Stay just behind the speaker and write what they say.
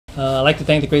I'd like to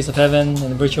thank the grace of heaven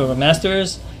and the virtue of our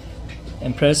masters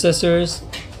and predecessors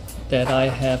that I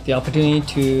have the opportunity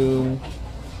to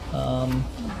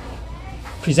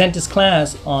present this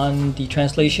class on the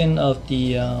translation of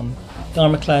the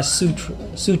Dharma class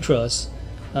sutras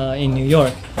in New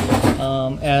York.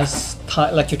 As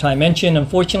Lecture Time mentioned,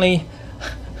 unfortunately,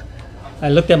 I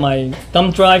looked at my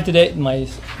thumb drive today, my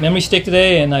memory stick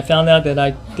today, and I found out that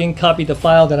I didn't copy the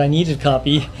file that I needed to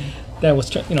copy. That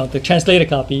was, the translated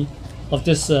copy of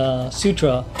this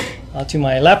sutra to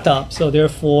my laptop. So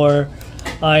therefore,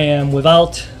 I am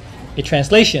without a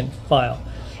translation file.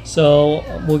 So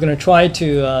we're going to try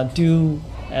to do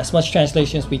as much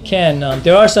translation as we can.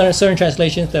 There are certain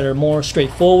translations that are more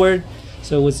straightforward,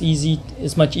 so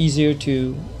it's much easier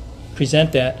to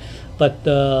present that. But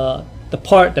the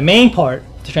main part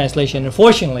of the translation,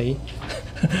 unfortunately,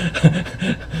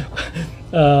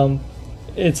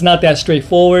 it's not that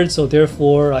straightforward. So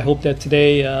therefore, I hope that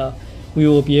today we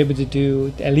will be able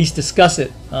to at least discuss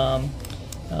it.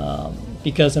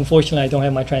 Because unfortunately, I don't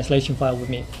have my translation file with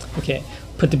me. Okay,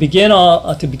 but to begin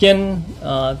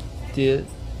the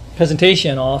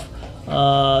presentation off,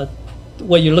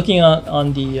 what you're looking at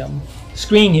on the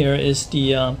screen here is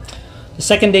the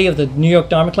second day of the New York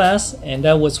Dharma class, and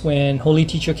that was when Holy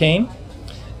Teacher came,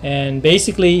 and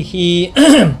basically he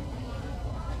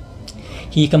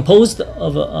he composed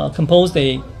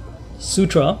a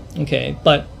sutra. Okay,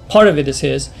 but part of it is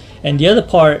his, and the other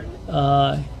part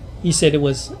he said it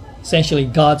was essentially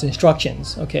God's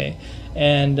instructions. Okay,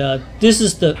 and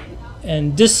this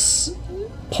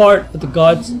part of the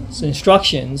God's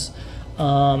instructions,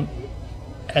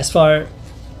 as far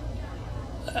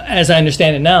as I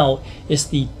understand it now, is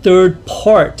the third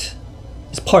part.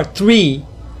 It's part 3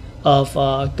 of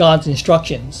God's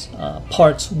instructions.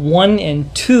 Parts 1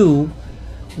 and 2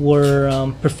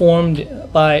 were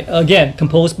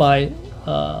composed by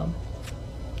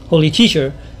Holy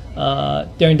Teacher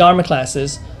during Dharma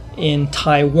classes in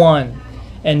Taiwan,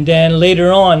 and then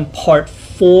later on part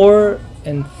 4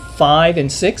 and 5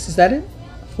 and 6, is that it?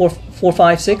 4,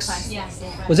 5, 6? Yes.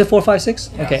 Was it 4, 5, 6?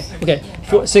 Okay.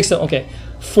 4, 6. Okay.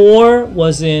 4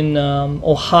 was in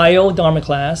Ohio Dharma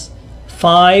class.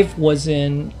 5 was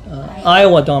in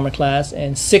Iowa Dharma class,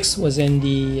 and 6 was in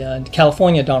the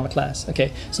California Dharma class.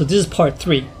 Okay. So this is part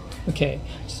 3. Okay.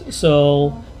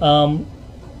 So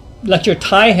Lecture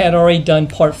Tai had already done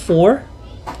part 4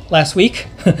 last week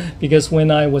because when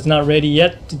I was not ready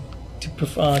yet to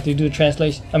do the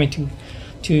translation,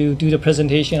 to do the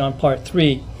presentation on part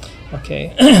 3.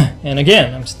 Okay, and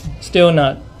again, I'm still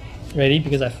not ready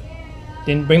because I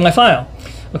didn't bring my file.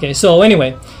 Okay, so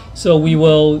anyway, so we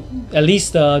will at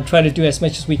least try to do as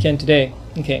much as we can today.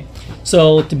 Okay,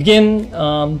 so to begin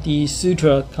the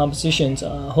sutra compositions,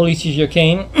 Holy Teacher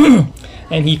came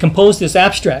and he composed this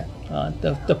abstract.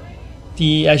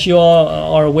 As you all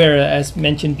are aware, as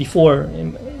mentioned before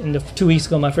in the 2 weeks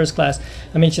ago, my first class,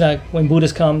 I mentioned that when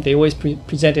Buddhists come, they always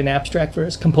present an abstract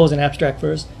verse, compose an abstract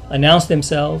verse, announce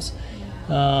themselves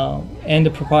and the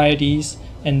proprieties,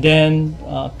 and then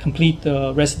complete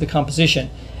the rest of the composition.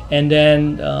 And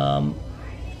then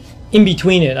in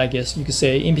between it, I guess you could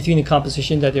say, in between the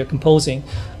composition that they're composing,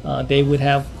 they would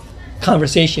have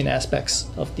conversation aspects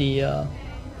of the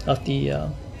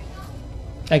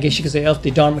I guess you could say of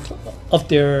the Dharma, of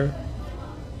their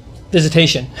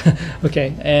visitation.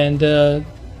 Okay, and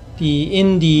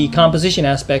in the composition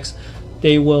aspects,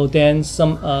 they will then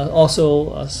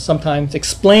sometimes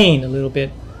explain a little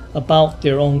bit about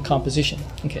their own composition.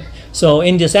 Okay, so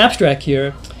in this abstract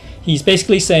here, he's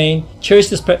basically saying, cherish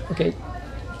this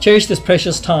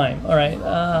precious time. All right,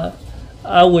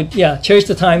 cherish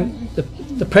the time,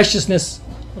 the preciousness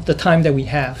of the time that we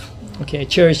have. Okay,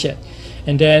 cherish it,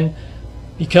 and then,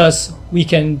 because we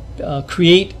can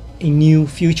create a new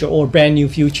future or brand new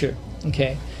future.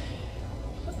 Okay.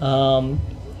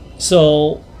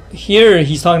 So here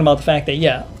he's talking about the fact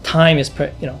that time is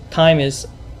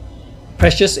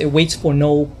precious. It waits for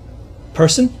no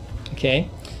person. Okay,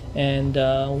 and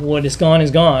what is gone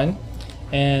is gone,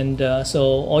 and so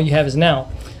all you have is now.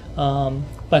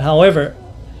 But however,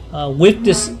 with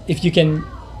this, if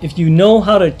you know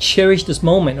how to cherish this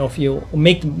moment, or if you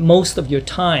make the most of your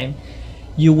time,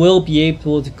 you will be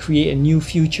able to create a new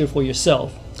future for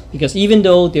yourself. Because even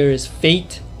though there is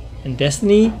fate and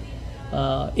destiny,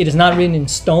 it is not written in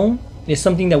stone. It is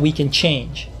something that we can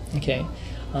change. Okay,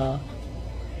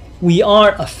 we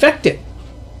are affected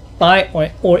by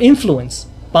or influenced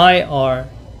by our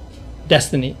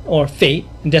destiny or fate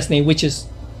and destiny, which is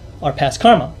our past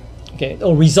karma. Okay,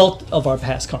 or result of our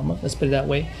past karma. Let's put it that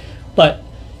way. But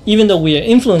even though we are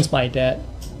influenced by that,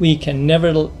 we can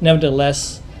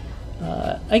nevertheless,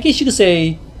 I guess you could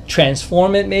say,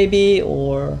 transform it maybe,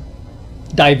 or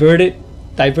divert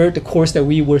the course that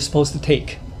we were supposed to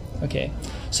take. Okay,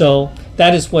 so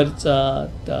that is what the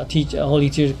Holy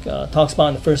Teacher talks about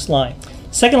in the first line.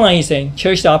 Second line, he's saying,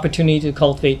 cherish the opportunity to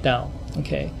cultivate Tao.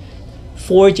 Okay,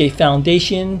 forge a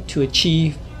foundation to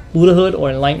achieve Buddhahood or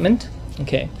enlightenment.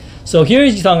 Okay, so here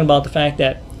he's talking about the fact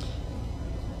that,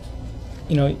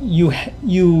 you know,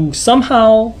 you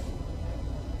somehow,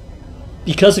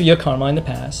 because of your karma in the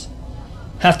past,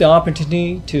 have the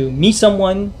opportunity to meet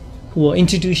someone who will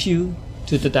introduce you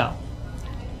to the Tao,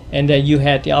 and that you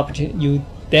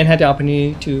then had the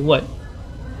opportunity to what?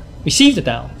 Receive the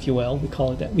Tao, if you will. We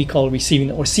call it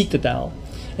receiving or seek the Tao,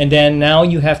 and then now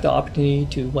you have the opportunity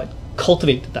to what?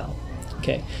 Cultivate the Tao.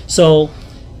 Okay, so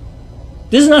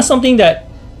this is not something that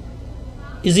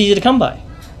is easy to come by.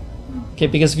 Okay,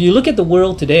 because if you look at the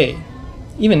world today,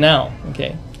 even now,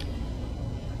 okay,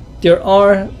 there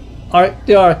are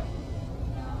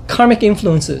karmic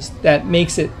influences that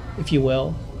makes it, if you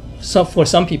will, for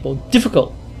some people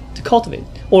difficult to cultivate,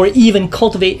 or even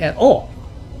cultivate at all.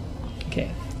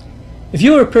 Okay, if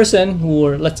you were a person who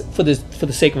were, for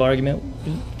the sake of argument,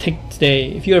 take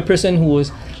today, if you're a person who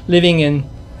was living in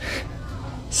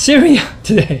Syria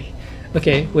today,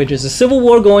 okay, where there's a civil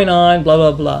war going on, blah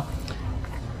blah blah,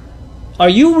 are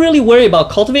you really worried about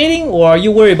cultivating, or are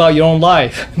you worried about your own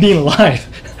life, being alive?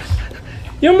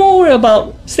 You're more worried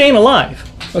about staying alive.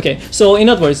 Okay, so in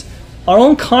other words, our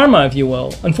own karma, if you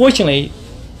will, unfortunately,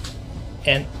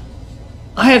 and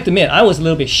I have to admit, I was a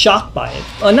little bit shocked by it.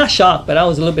 Not shocked, but I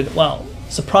was a little bit,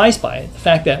 surprised by it. The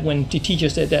fact that when the teacher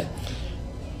said that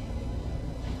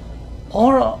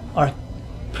all our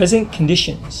present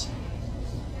conditions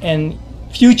and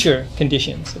future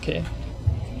conditions, okay,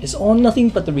 is all nothing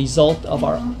but the result of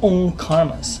our own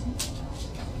karmas.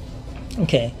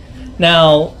 Okay,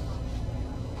 now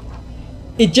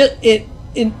it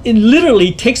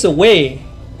literally takes away,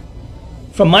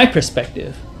 from my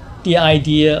perspective, the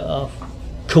idea of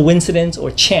coincidence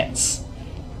or chance.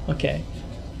 Okay,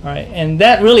 all right, and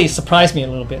that really surprised me a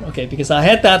little bit. Okay, because I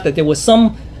had thought that there was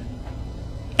some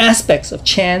aspects of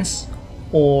chance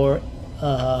or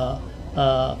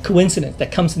coincidence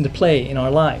that comes into play in our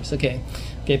lives. Okay,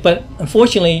 but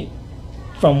unfortunately,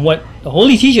 from what the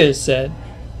Holy Teacher said,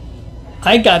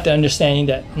 I got the understanding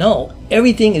that no,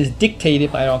 everything is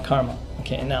dictated by our karma.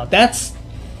 Okay, now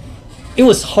it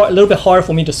was a little bit hard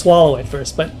for me to swallow at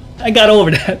first, but I got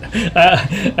over that.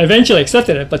 I eventually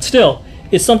accepted it, but still,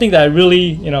 it's something that I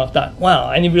really, thought, wow,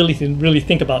 I need really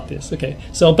think about this. Okay,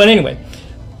 so, but anyway,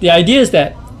 the idea is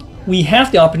that we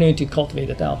have the opportunity to cultivate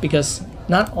the Tao, because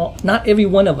not every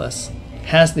one of us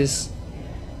has this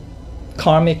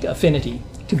karmic affinity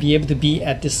to be able to be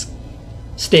at this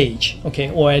stage, okay,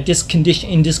 or at this condition,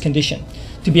 in this condition,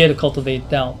 to be able to cultivate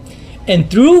Tao. And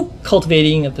through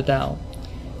cultivating of the Tao,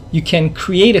 you can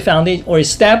create a foundation, or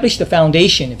establish the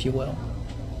foundation, if you will,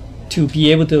 to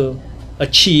be able to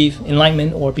achieve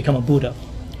enlightenment or become a Buddha.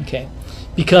 Okay,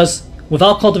 because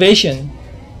without cultivation,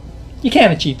 you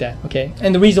can't achieve that. Okay,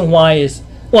 and the reason why is,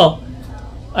 well,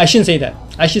 I shouldn't say that.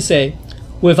 I should say,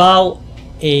 without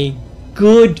a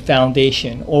good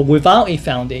foundation, or without a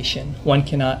foundation, one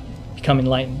cannot become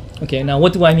enlightened. Okay, now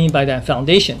what do I mean by that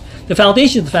foundation? The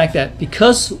foundation is the fact that,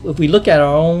 because if we look at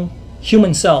our own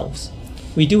human selves,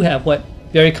 we do have what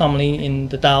very commonly in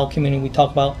the Tao community we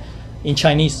talk about in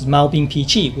Chinese is Mao Bing Pi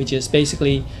Qi, which is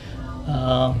basically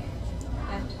bad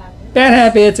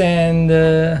habits and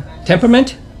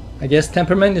temperament. I guess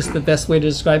temperament is the best way to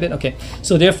describe it. Okay,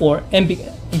 so therefore, and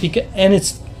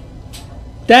it's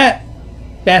that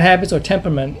bad habits or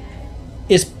temperament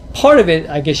is part of it,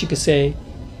 I guess you could say,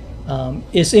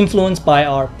 is influenced by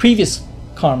our previous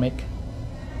karmic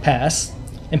past,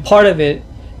 and part of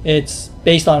it's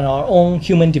based on our own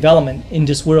human development in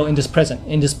this world, in this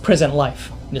present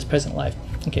life.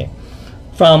 Okay,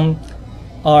 from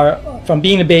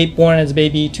being a babe, born as a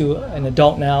baby, to an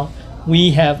adult now,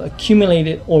 we have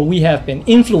accumulated, or we have been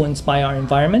influenced by our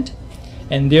environment,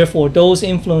 and therefore those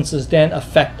influences then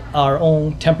affect our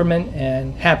own temperament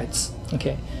and habits.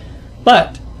 Okay,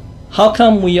 but how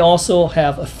come we also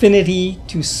have affinity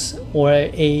to, or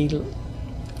a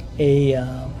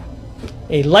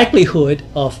likelihood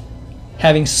of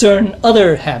having certain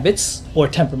other habits or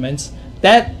temperaments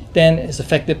that then is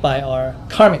affected by our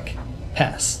karmic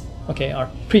past? Okay,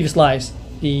 our previous lives,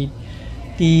 the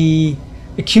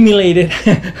accumulated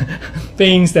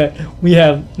things that we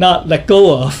have not let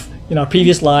go of in our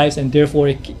previous lives, and therefore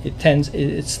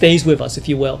it stays with us, if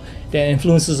you will, that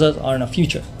influences us in our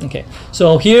future. Okay,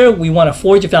 so here we want to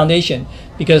forge a foundation,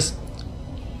 because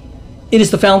it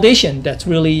is the foundation that's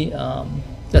really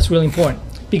important.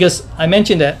 Because I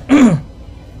mentioned that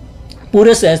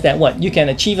Buddha says that what? You can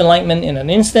achieve enlightenment in an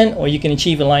instant, or you can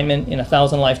achieve enlightenment in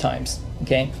 1,000 lifetimes.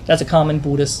 Okay, that's a common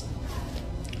Buddhist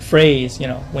phrase, you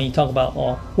know, when you talk about,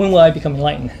 oh, when will I become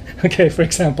enlightened? Okay, for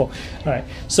example. All right,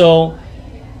 so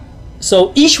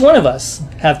each one of us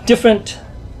have different,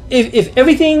 if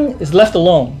everything is left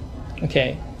alone,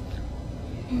 okay,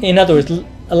 in other words,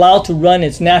 allowed to run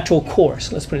its natural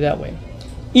course, let's put it that way,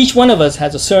 each one of us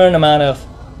has a certain amount of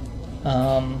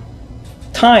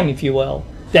time, if you will,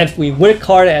 that if we work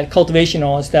hard at cultivation and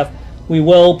all that stuff, we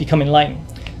will become enlightened.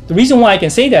 The reason why I can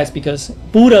say that is because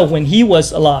Buddha, when he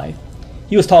was alive,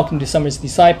 he was talking to some of his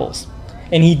disciples.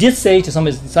 And he did say to some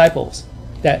of his disciples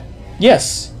that,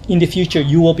 yes, in the future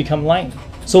you will become enlightened.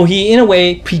 So he, in a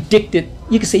way, predicted,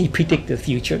 you could say he predicted the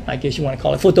future, I guess you want to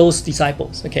call it, for those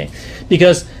disciples, okay?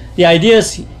 Because the idea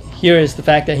here is the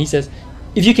fact that he says,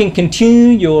 if you can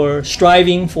continue your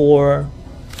striving for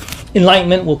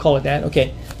enlightenment, we'll call it that,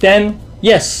 okay, then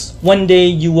yes, one day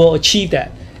you will achieve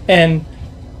that. And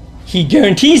he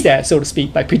guarantees that, so to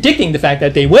speak, by predicting the fact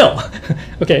that they will.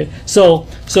 Okay, so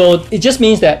it just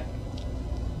means that,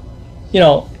 you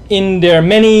know, in their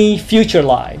many future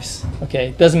lives,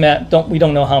 okay, doesn't matter, we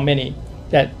don't know how many,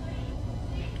 that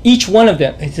each one of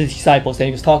them, his disciples that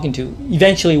he was talking to,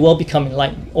 eventually will become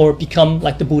enlightened, or become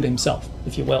like the Buddha himself,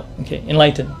 if you will. Okay,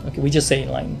 enlightened. Okay, we just say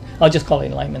enlightened. I'll just call it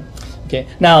enlightenment. Okay,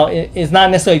 now it's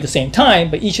not necessarily the same time,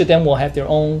 but each of them will have their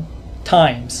own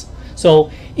times.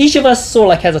 So each of us sort of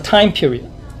like has a time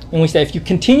period in which that if you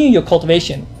continue your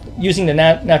cultivation using the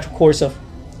natural course of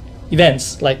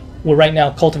events, like we're right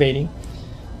now cultivating,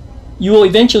 you will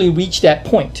eventually reach that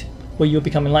point where you'll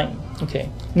become enlightened. Okay.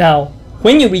 Now,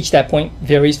 when you reach that point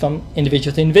varies from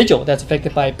individual to individual. That's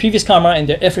affected by previous karma and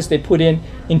their efforts they put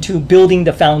into building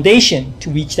the foundation to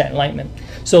reach that enlightenment.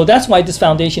 So that's why this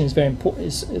foundation is very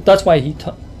important. That's why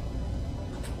the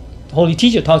Holy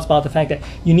Teacher talks about the fact that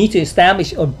you need to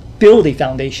establish or build a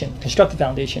foundation, construct a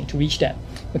foundation to reach that.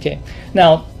 Okay.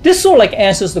 Now, this sort of like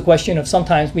answers the question of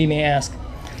sometimes we may ask,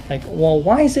 like, well,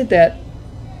 why is it that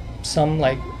some,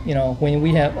 like, you know, when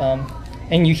we have,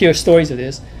 and you hear stories of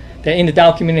this, that in the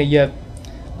Tao community you have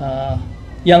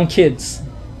young kids.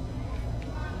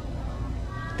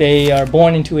 They are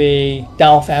born into a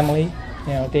Tao family.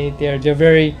 You know, they're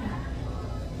very,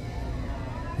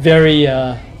 very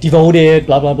devoted,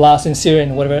 blah blah blah, sincere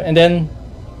and whatever. And then,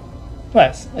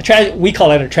 well, we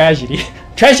call it a tragedy.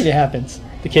 Tragedy happens.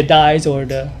 The kid dies, or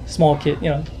the small kid, you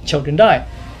know, children die,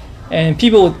 and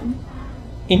people,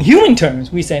 in human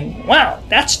terms, we say, "Wow,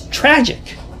 that's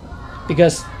tragic,"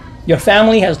 because your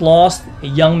family has lost a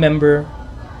young member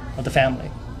of the family.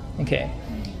 Okay,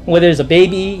 whether it's a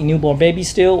baby, a newborn baby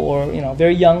still, or, you know, a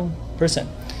very young person.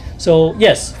 So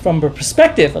yes, from the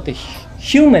perspective of the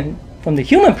human,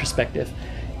 perspective,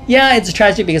 yeah, it's a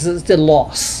tragedy because it's a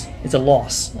loss. It's a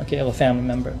loss, okay, of a family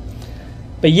member.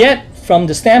 But yet, from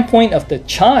the standpoint of the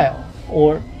child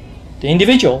or the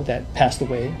individual that passed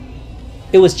away,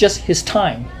 it was just his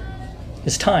time.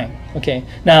 His time. Okay.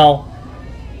 Now,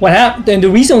 what happened? And the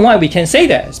reason why we can say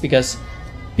that is because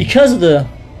of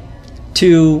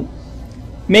to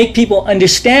make people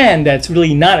understand that it's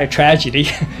really not a tragedy,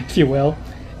 if you will,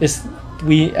 is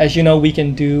as you know, we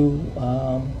can do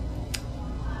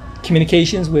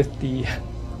communications with the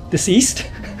deceased,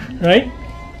 right?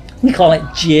 We call it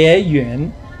结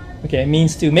缘. Okay, it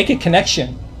means to make a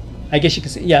connection. I guess you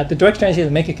could say, yeah, the direct translation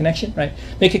is make a connection, right?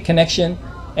 Make a connection,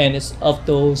 and it's of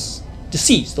those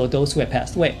deceased or those who have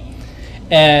passed away.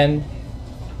 And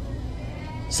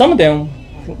some of them,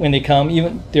 when they come,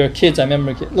 even their kids, I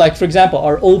remember, like for example,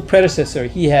 our old predecessor,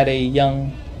 he had a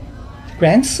young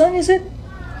grandson, is it?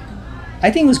 I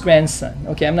think it was grandson.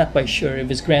 Okay, I'm not quite sure if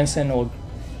it's grandson or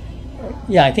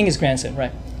yeah, I think it's grandson,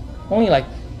 right? Only like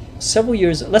several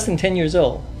years, less than 10 years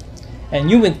old. And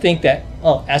you would think that,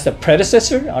 oh, as a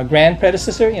predecessor, our grand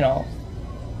predecessor, you know,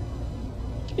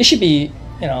 it should be,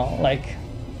 you know, like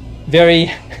very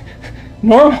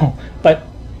normal. But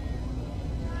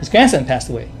his grandson passed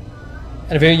away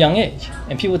at a very young age,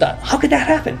 and people thought, how could that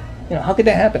happen? You know, how could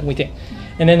that happen? We think,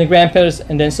 and then the grandparents,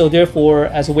 and then so therefore,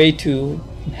 as a way to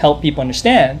help people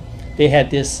understand, they had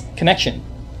this connection,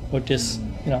 or this,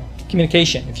 you know,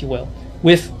 communication, if you will,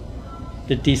 with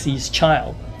the deceased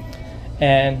child.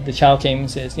 And the child came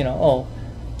and says, you know, oh,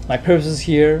 my purpose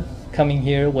here, coming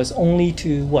here, was only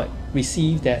to what?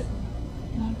 Receive that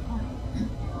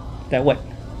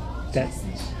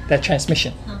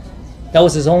transmission. That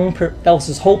was his own. That was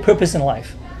his whole purpose in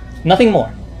life, nothing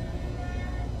more.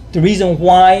 The reason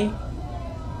why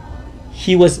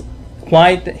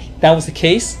that was the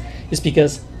case is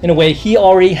because, in a way, he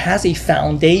already has a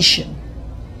foundation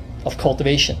of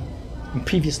cultivation in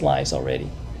previous lives already,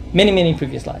 many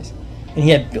previous lives. And he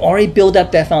had already built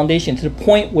up that foundation to the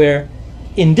point where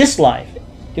in this life,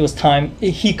 it was time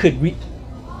he could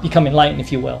become enlightened,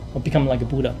 if you will, or become like a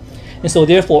Buddha. And so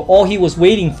therefore, all he was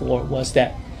waiting for was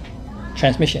that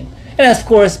transmission. And of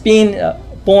course, being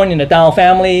born in a Tao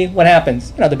family, what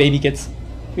happens? The baby gets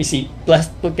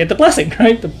get the blessing,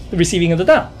 right? The receiving of the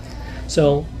Tao.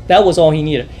 So that was all he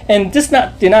needed. And this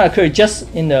did not occur just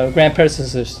in the grand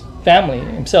predecessor's family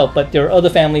himself, but there are other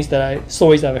families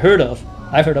stories that I've heard of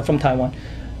from Taiwan,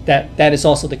 that is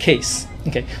also the case.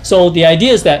 Okay, so the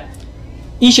idea is that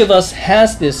each of us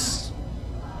has this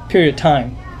period of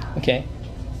time. Okay,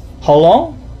 how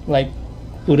long? Like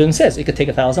Buddhism says, it could take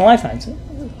 1,000 lifetimes.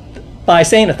 By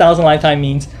saying 1,000 lifetimes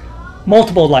means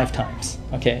multiple lifetimes.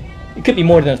 Okay, it could be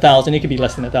more than 1,000, it could be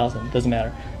less than 1,000. It doesn't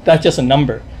matter. That's just a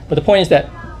number. But the point is that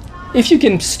if you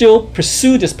can still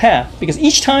pursue this path, because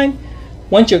each time,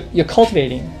 once you're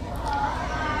cultivating,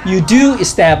 you do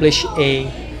establish a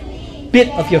bit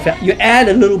of you add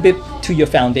a little bit to your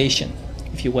foundation,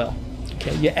 if you will.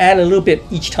 Okay, you add a little bit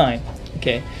each time.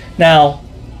 Okay, now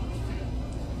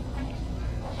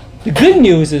the good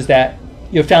news is that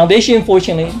your foundation,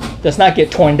 unfortunately, does not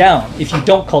get torn down if you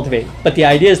don't cultivate. But the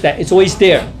idea is that it's always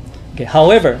there. Okay,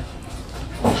 however,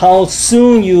 how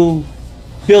soon you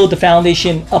build the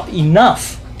foundation up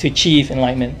enough to achieve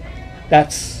enlightenment,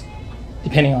 that's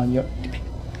depends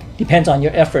on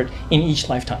your effort in each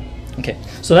lifetime. Okay,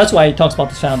 so that's why he talks about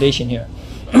this foundation here.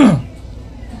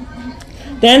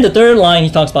 Then the third line, he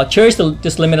talks about cherish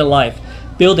this limited life,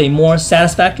 build a more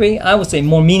satisfactory, I would say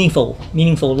more meaningful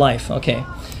life. Okay,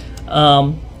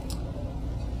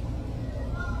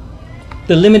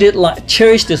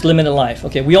 cherish this limited life.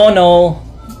 Okay, we all know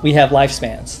we have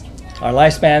lifespans. Our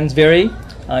lifespans vary.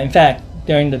 In fact,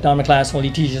 during the Dharma class, Holy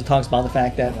Teacher talks about the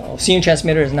fact that senior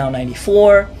transmitter is now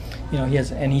 94.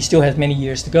 He still has many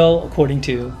years to go, according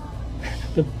to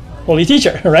the Holy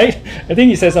Teacher, right? I think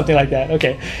he says something like that.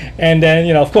 Okay, and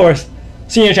then of course,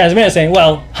 senior transmitter is saying,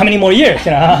 well, how many more years?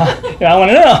 I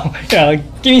want to know.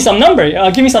 Give me some number.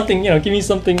 Give me something. Give me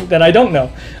something that I don't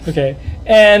know. Okay,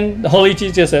 and the Holy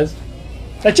Teacher says,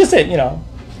 that's just it.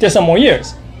 There's some more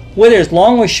years, whether it's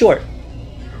long or short.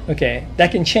 Okay,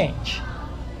 that can change.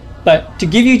 But to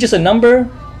give you just a number,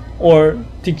 or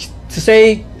to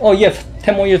say, oh, you have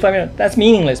 10 more years, 5 years, that's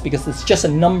meaningless because it's just a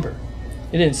number.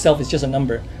 It in itself is just a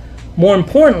number. More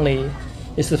importantly,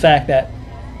 is the fact that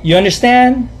you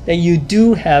understand that you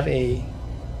do have a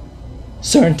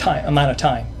certain amount of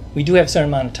time. We do have a certain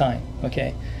amount of time,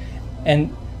 okay?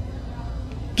 And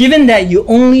given that you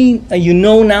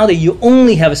know now that you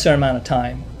only have a certain amount of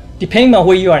time, depending on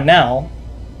where you are now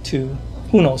to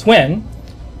who knows when,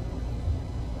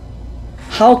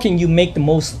 how can you make the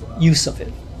most use of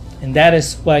it? And that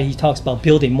is why he talks about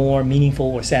build a more meaningful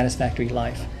or satisfactory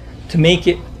life, to make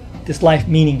this life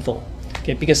meaningful.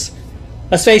 Okay, because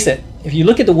let's face it, if you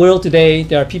look at the world today,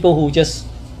 there are people who just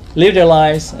live their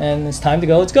lives and it's time to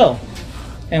go, let's go.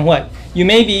 And what? You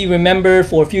may be remembered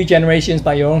for a few generations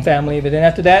by your own family, but then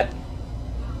after that,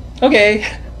 okay,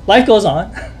 life goes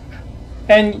on.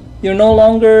 And you're no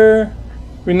longer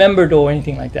remembered or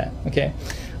anything like that, okay?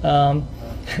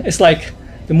 It's like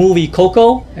the movie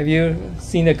Coco. Have you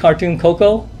seen the cartoon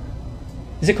Coco?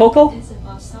 Is it Coco? Is it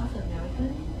about South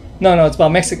American? No, it's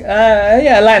about Mexican.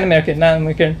 Latin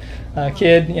American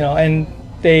kid. And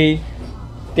they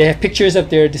have pictures of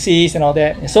their deceased and all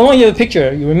that. And so long you have a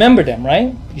picture, you remember them,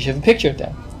 right? You should have a picture of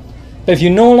them. But if you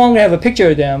no longer have a picture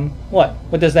of them, what?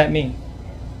 What does that mean?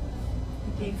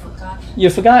 Being forgotten.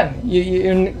 You're forgotten.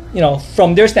 You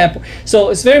from their standpoint. So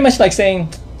it's very much like saying,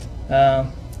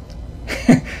 have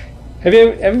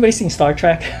everybody seen Star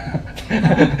Trek?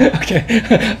 Okay,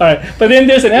 all right. But then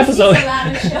there's an episode. A lot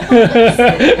of shows.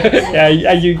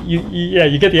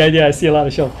 You get the idea. I see a lot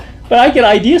of shows, but I get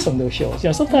ideas from those shows.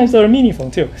 Sometimes they're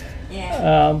meaningful too.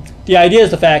 Yeah. The idea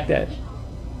is the fact that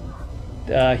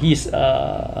he's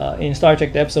in Star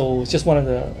Trek. The episode was just one of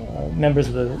the members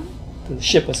of the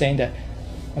ship was saying that,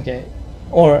 okay,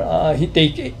 or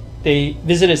they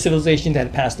visited a civilization that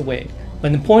had passed away.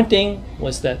 But the important thing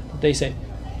was that they say,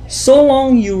 so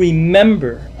long you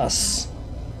remember us,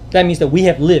 that means that we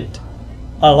have lived.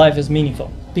 Our life is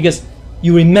meaningful because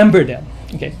you remember them.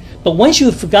 Okay, but once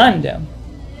you've forgotten them,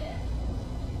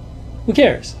 who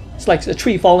cares? It's like a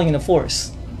tree falling in the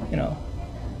forest.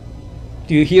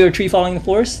 Do you hear a tree falling in the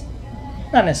forest?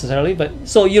 Not necessarily, but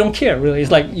so you don't care really.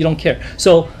 It's like you don't care.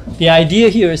 So the idea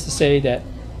here is to say that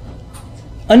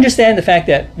understand the fact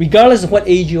that regardless of what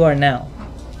age you are now,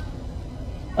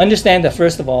 understand that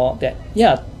first of all that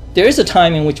there is a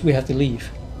time in which we have to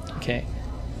leave. Okay,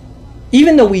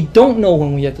 even though we don't know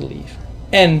when we have to leave,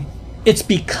 and it's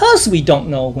because we don't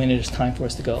know when it is time for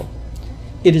us to go,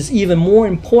 it is even more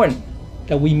important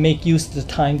that we make use of the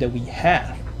time that we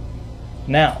have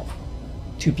now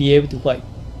to be able to what?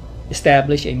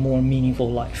 Establish a more meaningful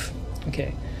life.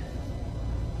 Okay.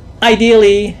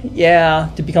 Ideally, yeah,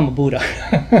 to become a Buddha.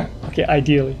 Okay,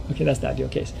 ideally. Okay, that's the ideal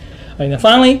case. All right, now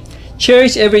finally,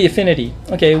 cherish every affinity.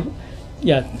 Okay,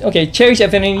 yeah, okay, cherish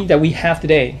affinity that we have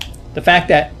today. The fact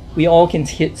that we all can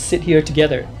sit here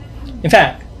together. In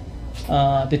fact,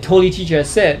 the Holy Teacher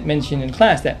has mentioned in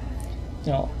class that,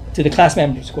 to the class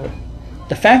members, of course,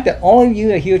 the fact that all of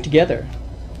you are here together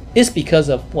is because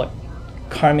of what?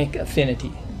 Karmic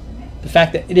affinity. The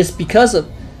fact that it is because of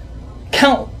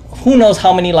who knows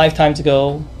how many lifetimes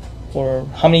ago or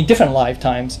how many different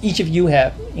lifetimes each of you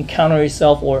have encountered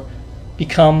yourself or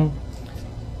become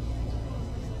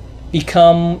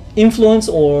influenced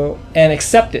and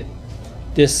accepted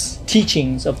this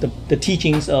teachings of the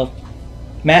teachings of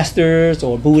masters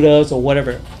or Buddhas or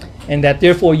whatever, and that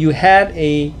therefore you had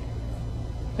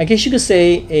I guess you could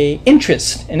say an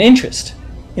interest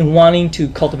in wanting to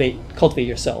cultivate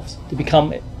yourselves,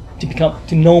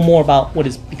 to know more about what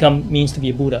means to be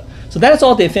a Buddha. So that's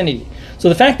all the affinity. So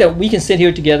the fact that we can sit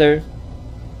here together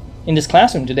in this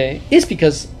classroom today is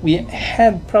because we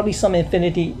had probably some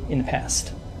affinity in the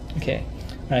past. Okay,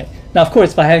 right. Now, of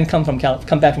course, if I hadn't come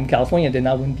back from California, then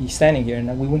I wouldn't be standing here, and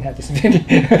we wouldn't have this affinity.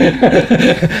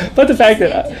 But the fact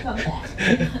that,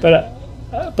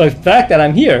 but the fact that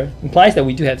I'm here implies that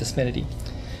we do have this affinity.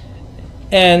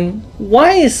 And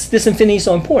why is this affinity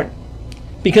so important?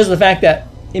 Because of the fact that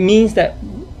it means that,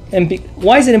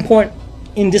 why is it important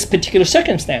in this particular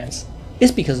circumstance?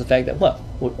 It's because of the fact that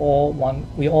we all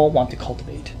want to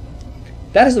cultivate.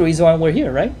 That is the reason why we're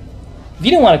here, right? If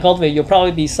you didn't want to cultivate, you'll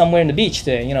probably be somewhere in the beach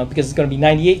today, because it's going to be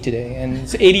 98 today and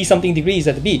it's 80 something degrees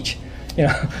at the beach,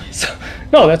 So,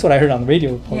 no, that's what I heard on the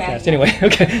radio podcast. Yeah. Anyway,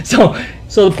 okay. So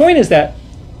the point is that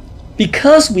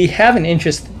because we have an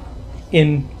interest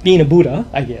in being a Buddha,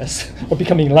 I guess, or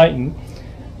becoming enlightened,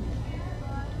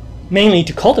 mainly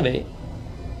to cultivate,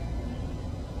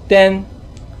 then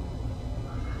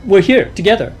we're here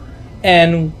together.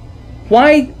 And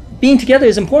why being together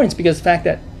is important is because of the fact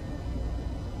that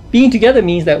being together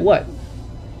means that what?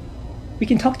 We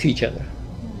can talk to each other.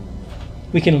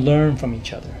 We can learn from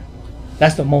each other.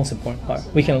 That's the most important part.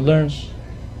 We can learn.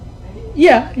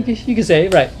 Yeah, you could say,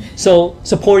 right. So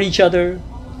support each other,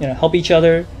 help each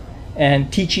other,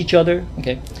 and teach each other.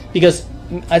 Okay, because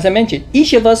as I mentioned,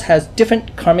 each of us has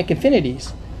different karmic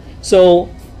affinities. So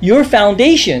your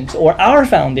foundations, or our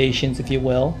foundations, if you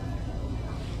will,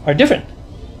 are different.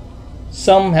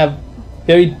 Some have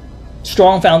very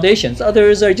strong foundations.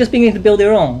 Others are just beginning to build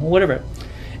their own, or whatever.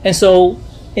 And so,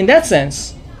 in that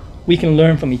sense, we can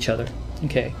learn from each other.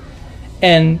 Okay,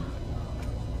 and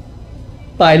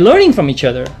by learning from each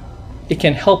other, it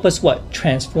can help us what?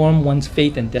 Transform one's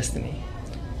faith and destiny.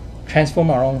 Transform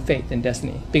our own faith and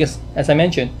destiny. Because, as I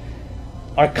mentioned,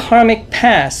 our karmic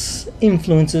past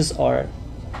influences our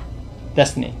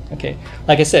destiny. Okay,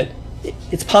 like I said,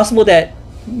 it's possible that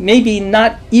maybe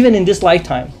not even in this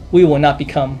lifetime we will not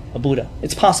become a Buddha.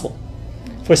 It's possible.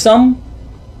 For some,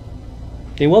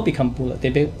 they will become Buddha.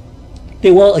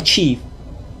 They will achieve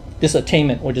this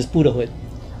attainment or this Buddhahood.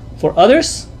 For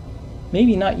others,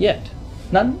 maybe not yet.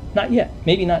 Not yet.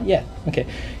 Maybe not yet. Okay.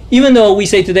 Even though we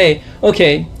say today,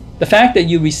 okay, the fact that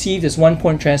you receive this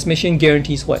 1-point transmission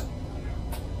guarantees what?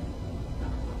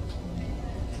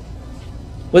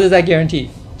 What does that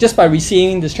guarantee? Just by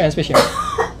receiving this transmission.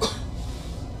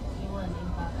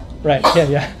 Right.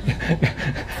 Yeah.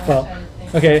 Well,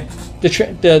 okay.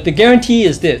 The guarantee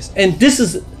is this, and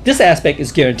this aspect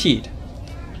is guaranteed.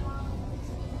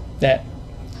 That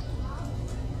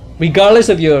regardless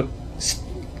of your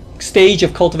stage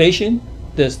of cultivation,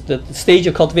 the stage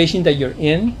of cultivation that you're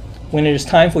in, when it is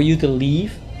time for you to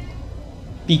leave,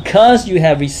 because you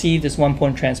have received this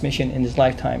 1-point transmission in this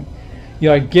lifetime,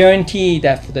 you are guaranteed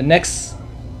that for the next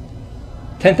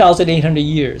 10,800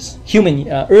 years,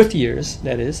 Earth years,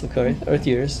 that is, okay, Earth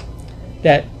years,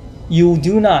 that you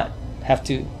do not have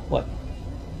to, what?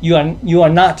 You are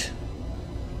not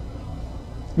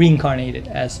reincarnated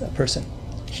as a person,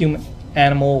 human,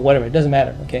 animal, whatever, it doesn't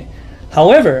matter, okay?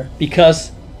 However,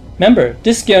 because, remember,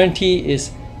 this guarantee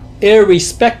is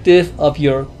irrespective of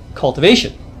your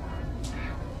cultivation,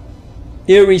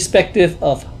 irrespective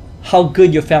of how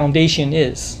good your foundation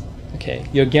is, okay?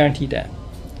 You're guaranteed that,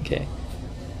 okay?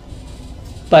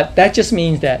 But that just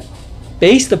means that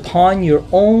based upon your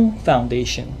own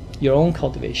foundation, your own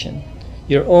cultivation,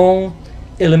 your own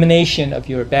elimination of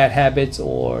your bad habits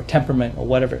or temperament or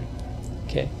whatever,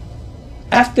 okay?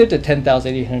 After the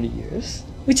 10,800 years,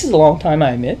 which is a long time,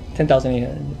 I admit,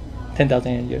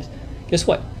 10,800 years, guess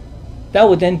what? that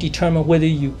would then determine whether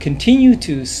you continue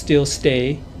to still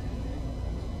stay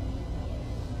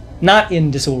not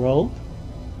in this world,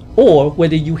 or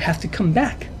whether you have to come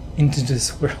back into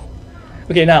this world.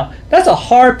 Okay, now that's a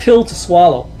hard pill to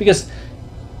swallow, because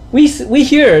we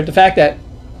hear the fact that,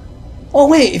 oh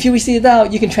wait, if you receive Tao,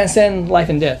 you can transcend life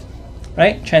and death,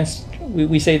 right?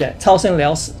 We say that 超生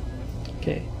了死.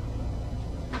 Okay.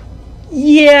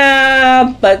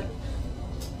 Yeah, but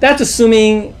that's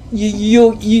assuming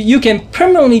you can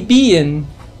permanently be in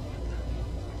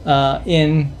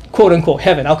quote unquote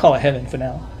heaven. I'll call it heaven for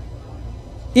now.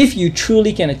 If you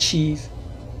truly can achieve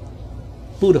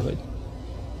Buddhahood,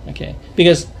 okay,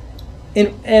 because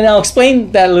and I'll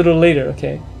explain that a little later,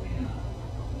 okay.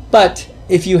 But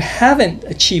if you haven't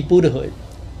achieved Buddhahood,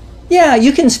 yeah,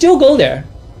 you can still go there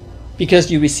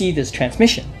because you receive this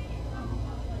transmission.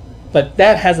 But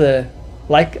that has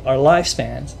like our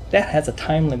lifespans, that has a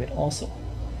time limit also.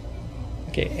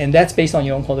 Okay, and that's based on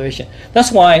your own cultivation.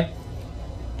 That's why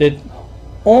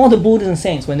all the Buddhas and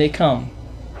saints, when they come,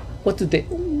 what is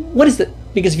the,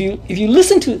 because if you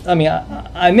listen to, I mean,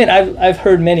 I admit I've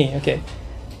heard many, okay.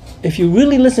 If you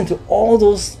really listen to all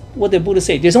those, what the Buddha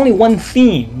say, there's only one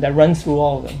theme that runs through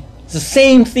all of them. It's the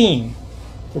same theme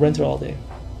that runs through all day.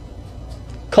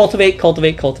 Cultivate,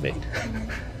 cultivate, cultivate.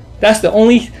 That's the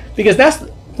only, because that's,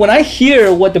 when I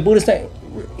hear what the Buddha say,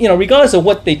 regardless of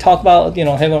what they talk about,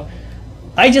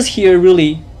 I just hear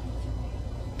really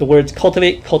the words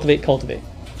cultivate, cultivate, cultivate.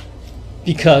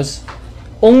 Because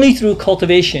only through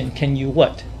cultivation can you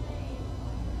what?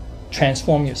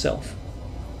 Transform yourself.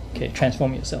 Okay,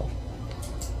 transform yourself.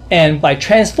 And by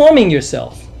transforming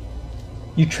yourself,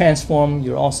 you transform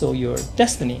also your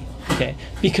destiny. Okay,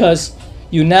 because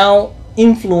you now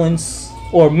influence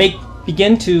or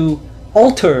begin to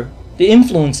alter the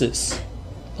influences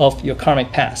of your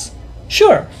karmic past.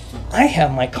 Sure, I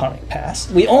have my karmic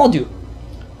past. We all do.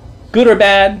 Good or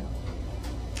bad,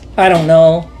 I don't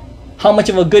know. How much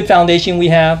of a good foundation we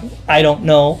have, I don't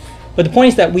know. But the point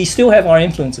is that we still have our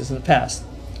influences in the past.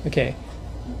 Okay.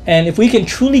 And if we can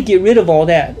truly get rid of all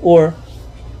that, or,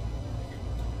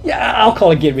 yeah, I'll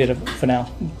call it get rid of it for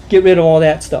now. Get rid of all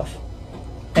that stuff.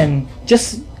 And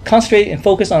just concentrate and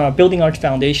focus on building our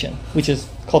foundation, which is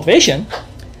cultivation,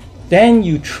 then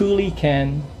you truly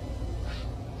can,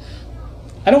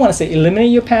 I don't want to say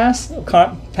eliminate your past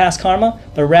karma,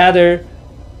 but rather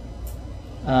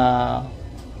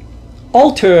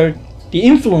alter the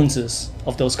influences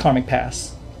of those karmic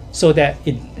pasts so that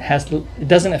it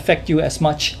doesn't affect you as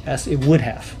much as it would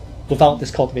have without this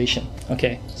cultivation.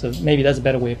 Okay, so maybe that's a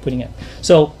better way of putting it.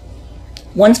 So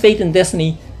one's faith and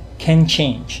destiny can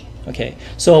change. Okay,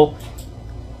 so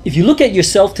if you look at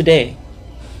yourself today,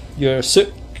 your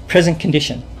present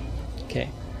condition, okay,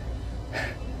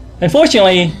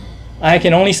 unfortunately, I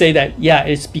can only say that, yeah,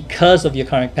 it's because of your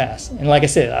karmic past. And like I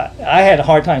said, I had a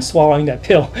hard time swallowing that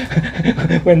pill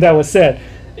when that was said.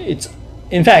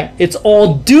 In fact, it's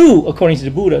all due, according to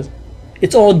the Buddhas,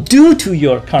 it's all due to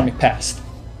your karmic past.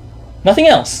 Nothing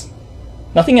else.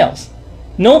 Nothing else.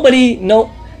 Nobody,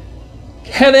 no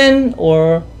heaven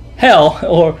or hell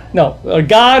or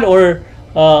God or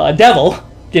a devil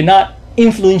did not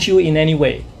influence you in any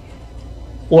way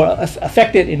or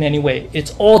affect it in any way.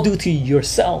 It's all due to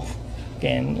yourself.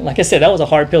 And like I said, that was a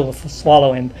hard pill to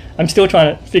swallow, and I'm still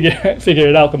trying to figure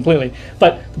it out completely.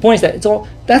 But the point is that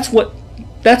that's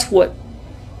what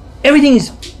everything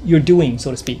is you're doing, so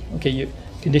to speak. Okay, your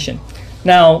condition.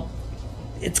 Now,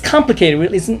 it's complicated.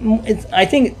 Really, I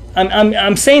think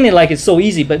I'm saying it like it's so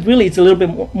easy, but really it's a little bit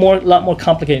lot more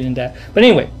complicated than that. But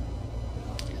anyway,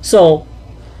 so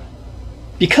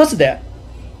because of that,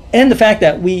 and the fact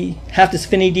that we have this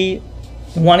affinity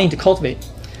wanting to cultivate,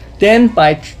 then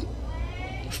by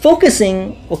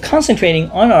focusing or concentrating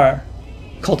on our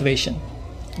cultivation,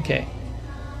 okay,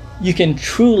 you can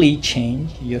truly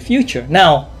change your future.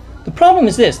 Now, the problem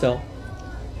is this, though.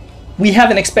 We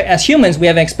have as humans, we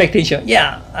have an expectation.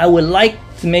 Yeah, I would like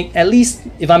to make, at least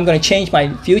if I'm going to change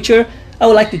my future, I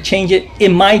would like to change it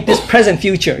in this present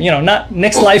future, not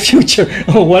next life future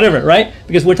or whatever, right?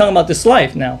 Because we're talking about this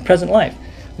life now, present life,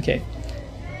 okay?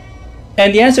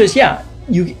 And the answer is, yeah,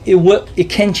 it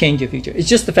can change your future. It's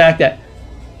just the fact that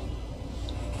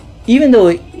even though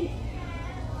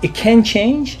it can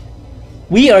change,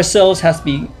 we ourselves have to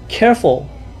be careful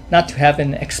not to have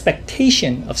an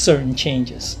expectation of certain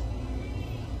changes.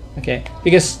 Okay,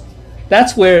 because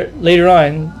that's where later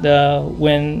on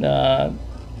when the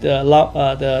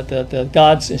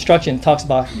God's instruction talks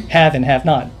about have and have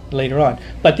not later on.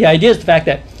 But the idea is the fact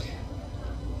that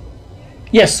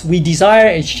yes, we desire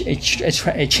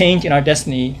a change in our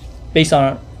destiny based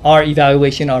on our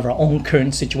evaluation of our own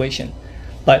current situation.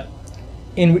 But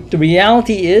the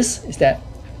reality is that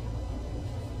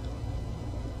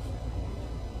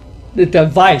the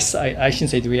vice, I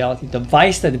shouldn't say the reality, the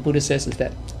vice that the Buddha says is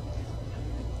that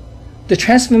the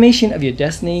transformation of your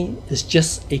destiny is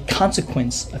just a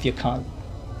consequence of your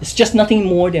it's just nothing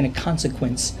more than a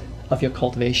consequence of your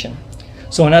cultivation.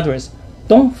 So in other words,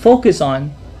 don't focus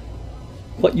on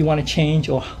what you want to change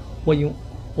or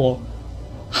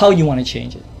how you want to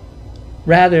change it.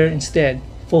 Rather, instead,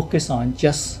 focus on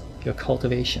just your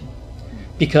cultivation.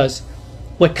 Because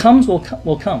what comes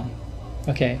will come.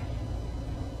 Okay?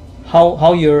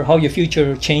 How your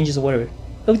future changes or whatever,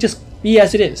 it'll just be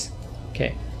as it is.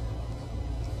 Okay?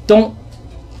 Don't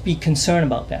be concerned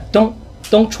about that.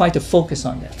 Don't try to focus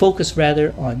on that. Focus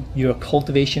rather on your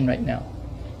cultivation right now.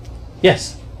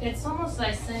 Yes? It's almost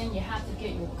like saying you have to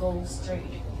get your goals straight.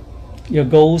 Your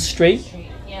goals straight?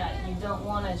 Yeah, you don't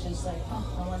want to just like, oh,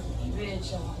 I want to be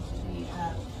rich, I want to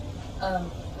have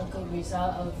a good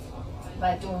result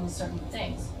by doing certain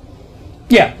things.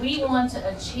 Yeah. We want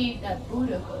to achieve that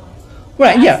Buddhahood.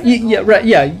 Right. Yeah. Right.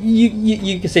 Yeah.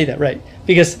 You can say that, right?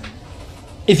 Because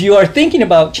if you are thinking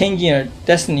about changing your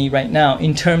destiny right now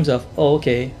in terms of,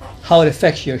 how it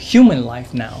affects your human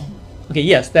life now. Okay.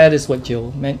 Yes, that is what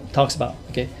Jill talks about.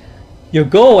 Okay. Your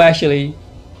goal actually,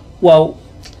 well,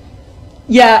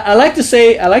 yeah, I like to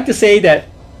say that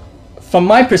from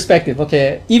my perspective,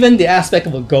 okay, even the aspect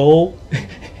of a goal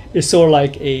is sort of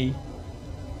like a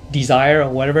desire or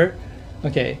whatever.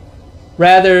 Okay.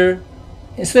 Rather,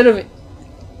 instead of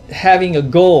having a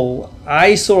goal,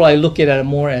 I sort of like look at it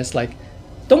more as like,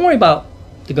 don't worry about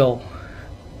the goal.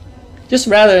 Just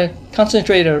rather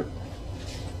concentrate on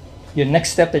your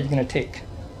next step that you're going to take.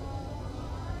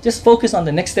 Just focus on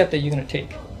the next step that you're going to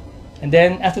take. And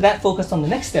then after that, focus on the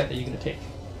next step that you're going to take.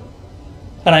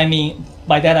 But I mean,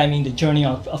 by that I mean the journey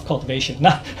of cultivation,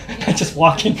 not just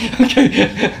walking.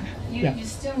 Okay. You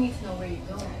still need to know where you're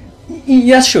going.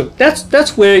 That's true.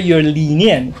 That's where your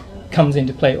linean comes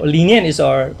into play. Or linean is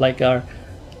our,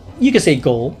 you could say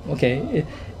goal. Okay,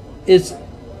 it's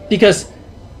because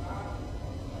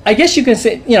I guess you can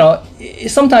say,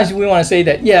 sometimes we want to say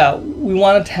that, yeah, we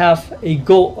want to have a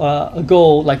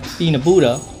goal like being a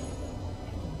Buddha.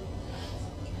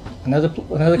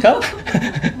 Another cup?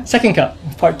 Second cup,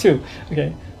 part 2.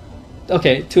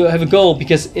 Okay, to have a goal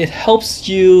because it helps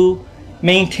you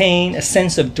maintain a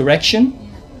sense of direction.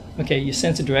 Okay, your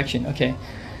sense of direction. Okay.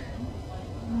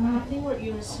 I think what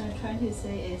you're trying to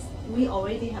say is we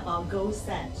already have our goal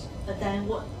set, but then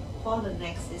what for the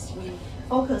next is we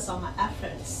focus on our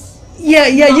efforts. Yeah.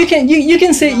 You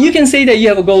can say that you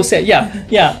have a goal set.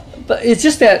 Yeah. But it's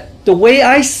just that the way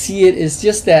I see it is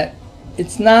just that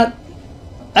it's not.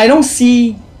 I don't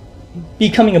see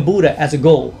becoming a Buddha as a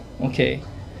goal. Okay.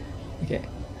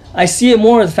 I see it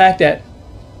more as the fact that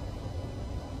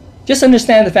just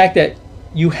understand the fact that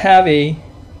you have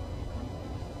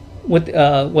what the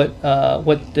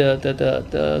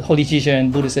holy teacher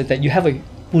and Buddha said, that you have a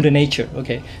Buddha nature.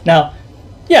 Okay. Now,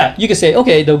 yeah, you could say,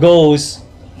 okay, the goal is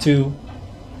to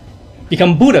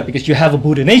become Buddha because you have a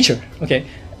Buddha nature. Okay.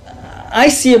 I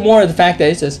see it more as the fact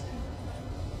that it says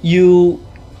you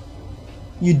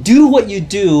do what you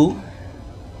do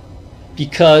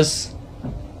because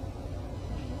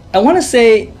I want to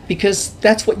say because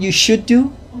that's what you should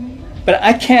do, but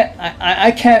I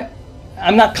can't.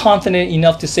 I'm not confident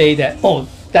enough to say that. Oh,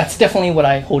 that's definitely what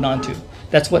I hold on to.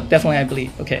 That's what definitely I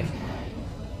believe. Okay.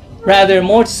 Rather,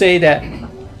 more to say that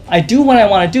I do what I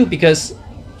want to do because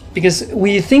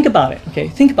we think about it. Okay.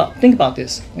 Think about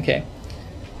this. Okay.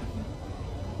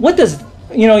 What does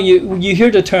you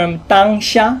hear the term 当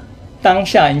下? 当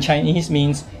下 in Chinese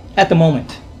means at the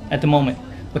moment.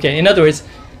 Okay, in other words,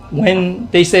 when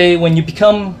they say when you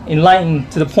become enlightened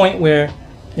to the point where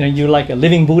you're like a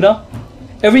living Buddha,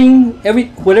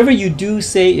 whatever you do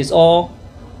say is all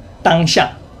当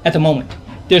下 at the moment.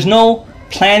 There's no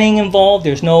planning involved,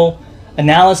 there's no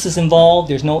analysis involved,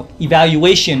 there's no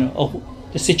evaluation of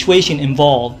the situation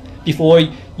involved before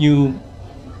you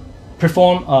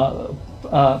perform a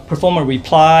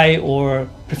reply or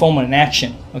perform an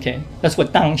action. Okay, that's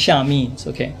what 当下 means.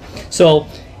 Okay, so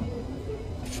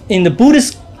in the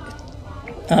Buddhist,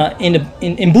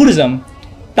 in Buddhism,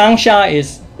 当下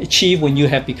is achieved when you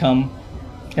have become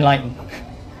enlightened.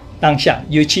 当下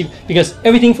you achieve because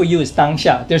everything for you is 当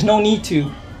下. There's no need to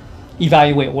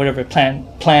evaluate or whatever, plan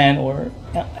or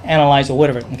analyze or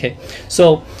whatever. Okay,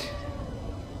 so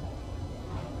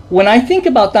when I think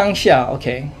about 当下,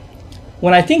 okay,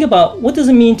 when I think about what does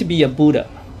it mean to be a Buddha,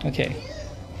 okay,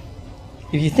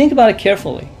 if you think about it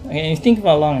carefully, okay, and you think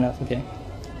about it long enough, okay,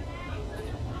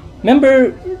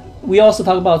 remember we also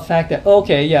talk about the fact that,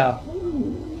 okay, yeah,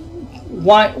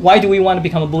 why do we want to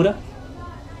become a Buddha?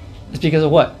 It's because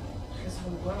of what? Because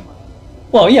we were one.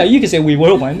 Well, yeah, you can say we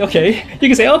were one. Okay, you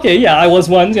can say, okay, yeah, I was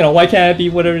one. Why can't I be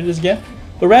whatever it is again?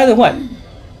 But rather what?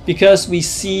 Because we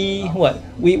see what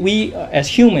we as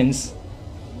humans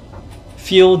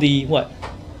feel the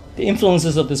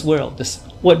influences of this world. This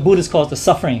what Buddha calls the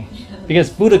suffering, because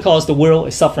Buddha calls the world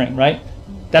a suffering, right?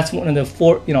 That's one of the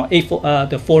four,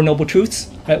 the four noble truths.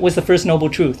 Right? What's the first noble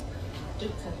truth?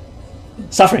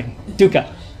 Suffering,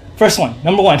 dukkha. First one,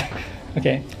 number one.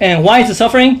 Okay, and why is it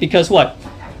suffering? Because what?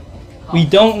 We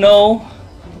don't know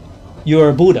you're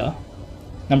a Buddha,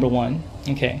 number one.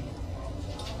 Okay,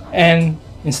 and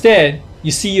instead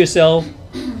you see yourself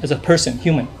as a person,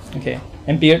 human. Okay,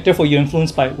 and therefore you're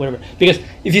influenced by whatever. Because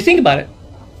if you think about it,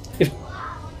 if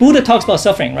Buddha talks about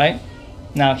suffering, right?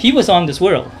 Now he was on this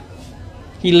world.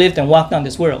 He lived and walked on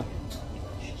this world.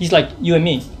 He's like you and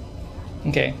me.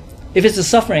 Okay. If it's a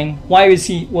suffering, why was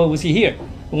he? What was he here?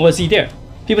 Was he there?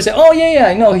 People say, "Oh yeah,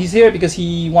 I know he's here because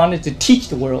he wanted to teach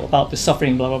the world about the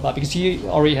suffering, blah blah blah." Because he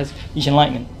already has reached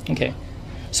enlightenment. Okay.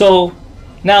 So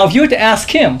now, if you were to ask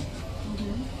him,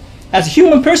 as a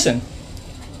human person,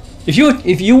 if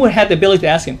you had the ability to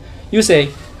ask him, you would say,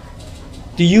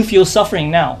 "Do you feel suffering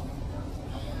now?"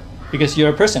 Because you're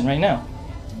a person right now,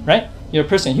 right? You're a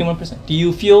person, human person. Do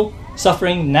you feel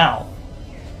suffering now?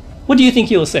 What do you think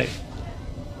he will say?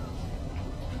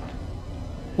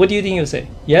 What do you think he'll say?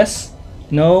 Yes?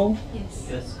 No?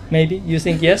 Yes. Maybe? You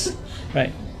think yes?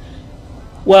 Right.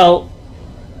 Well,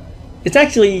 it's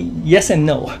actually yes and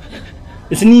no.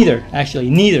 It's neither, actually.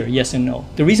 Neither yes and no.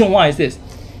 The reason why is this.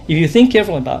 If you think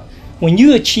carefully about it, when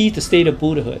you achieve the state of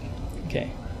Buddhahood,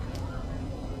 okay,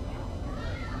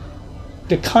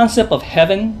 the concept of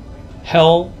heaven,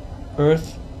 hell,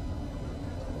 earth,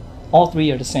 all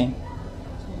three are the same.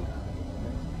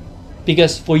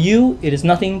 Because for you, it is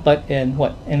nothing but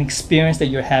an experience that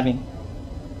you're having.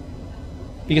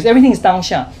 Because everything is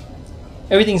dangsha.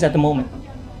 Everything is at the moment.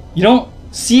 You don't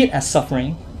see it as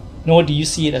suffering, nor do you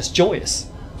see it as joyous.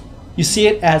 You see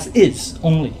it as is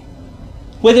only.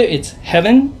 Whether it's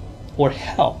heaven or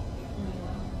hell.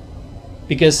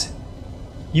 Because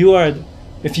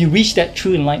if you reach that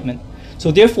true enlightenment.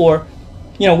 So therefore,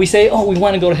 we say, oh, we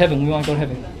want to go to heaven. We want to go to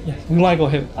heaven. Yes, we want to go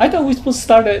to heaven. I thought we were supposed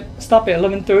to stop at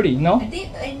 11:30. No? I did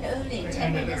in early,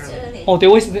 10 minutes early. Oh, they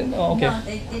always did. Oh, okay. No,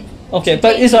 they did. Okay,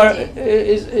 but is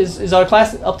our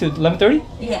class up to 11:30?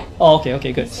 Yeah. Oh,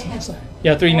 okay, good.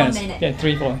 Yeah, 3 minutes. 1 minute. Yeah,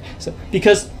 3, 4. So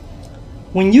because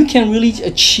when you can really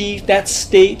achieve that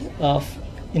state of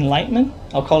enlightenment,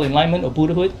 I'll call it enlightenment or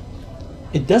Buddhahood,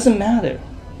 it doesn't matter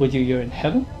whether you're in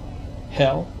heaven,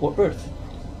 hell, or earth.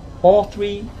 All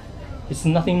three. It's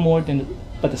nothing more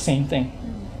but the same thing.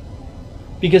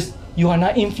 Because you are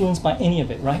not influenced by any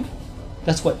of it, right?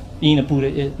 That's what being a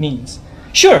Buddha means.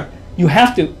 Sure, you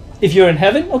have to, if you're in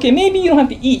heaven, okay, maybe you don't have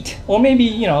to eat. Or maybe,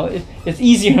 it's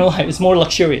easier in life, it's more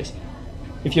luxurious.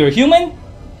 If you're a human,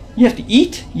 you have to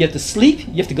eat, you have to sleep,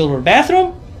 you have to go to the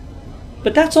bathroom.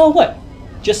 But that's all what?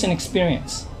 Just an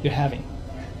experience you're having.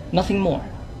 Nothing more.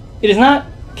 It is not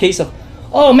a case of,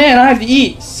 oh man, I have to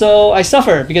eat, so I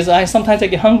suffer because sometimes I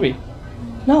get hungry.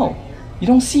 No, you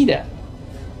don't see that.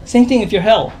 Same thing if you're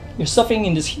hell. You're suffering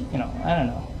in this, I don't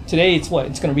know. Today it's what?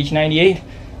 It's going to reach 98.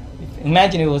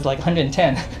 Imagine it was like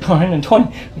 110 or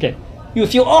 120. Okay. You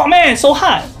feel, oh man, it's so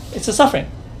hot. It's a suffering.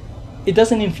 It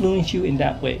doesn't influence you in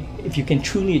that way if you can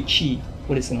truly achieve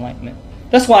what is enlightenment.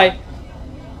 That's why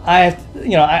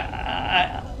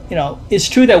it's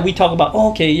true that we talk about,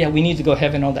 we need to go to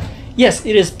heaven and all that. Yes,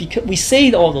 it is because we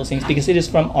say all those things because it is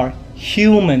from our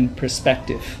human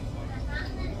perspective.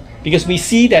 Because we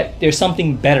see that there's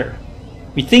something better.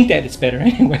 We think that it's better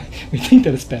anyway. We think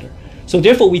that it's better. So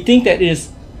therefore, we think that it is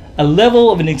a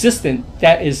level of an existence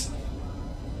that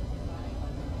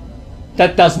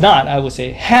does not, I would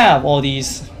say, have all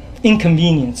these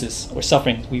inconveniences or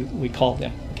sufferings, we call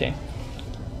them. Okay.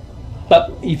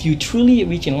 But if you truly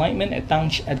reach enlightenment at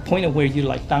the point of where you're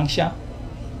like dangsha,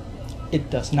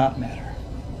 it does not matter.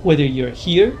 Whether you're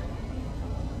here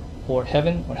or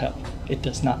heaven or hell, it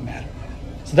does not matter.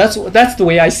 So that's the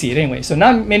way I see it anyway. So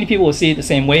not many people will see it the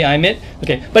same way, I admit.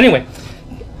 Okay, but anyway,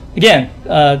 again,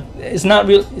 it's not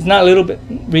a little bit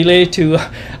related to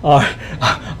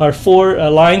our 4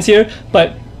 lines here,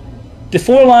 but the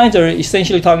 4 lines are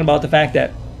essentially talking about the fact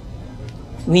that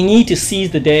we need to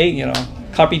seize the day,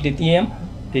 carpe diem,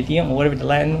 or whatever the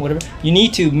Latin, whatever. You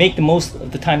need to make the most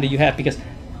of the time that you have because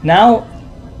now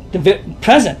the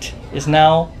present is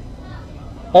now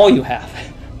all you have.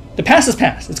 The past is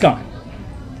past, it's gone.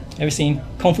 Ever seen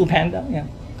Kung Fu Panda? Yeah,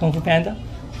 Kung Fu Panda?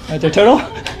 The turtle?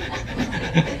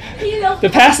 The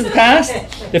past is past.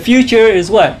 The future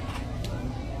is what?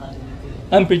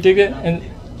 unpredicted,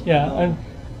 and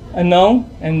unknown,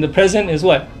 and the present is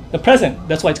what? The present.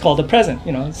 That's why it's called the present.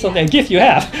 You know, it's something, a gift you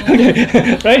have.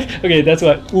 Okay, right? Okay, that's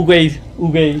what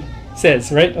Ugui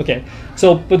says, right? Okay.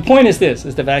 So, but the point is this: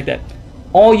 is the fact that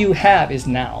all you have is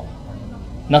now,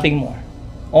 nothing more.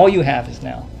 All you have is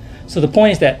now. So the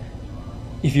point is that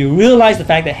if you realize the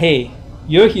fact that, hey,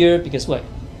 you're here because what?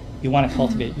 You want to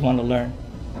cultivate, you want to learn.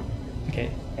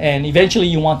 Okay, and eventually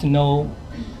you want to know,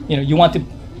 you want to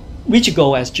reach a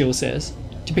goal, as Joe says,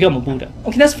 to become a Buddha.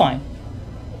 Okay, that's fine.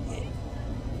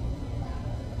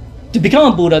 To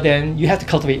become a Buddha, then you have to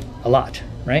cultivate a lot,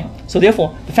 right? So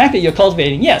therefore, the fact that you're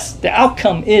cultivating, yes, the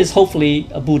outcome is hopefully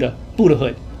a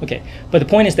Buddhahood. Okay, but the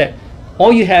point is that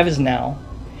all you have is now,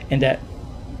 and that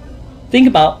think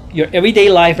about your everyday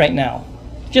life right now,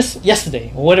 just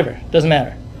yesterday or whatever, doesn't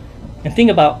matter, and think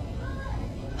about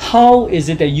how is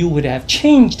it that you would have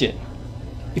changed it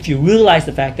if you realize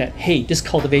the fact that, hey, this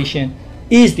cultivation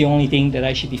is the only thing that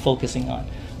I should be focusing on.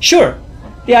 Sure,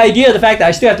 the idea of the fact that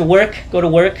I still have to go to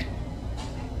work,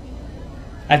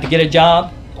 I have to get a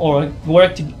job or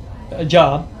work to a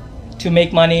job to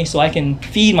make money so I can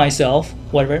feed myself,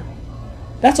 whatever,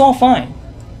 that's all fine.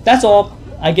 That's all,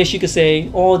 I guess you could say,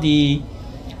 all the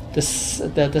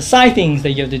side things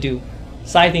that you have to do.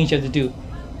 Side things you have to do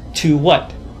to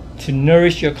what? To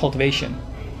nourish your cultivation.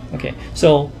 Okay,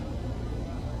 so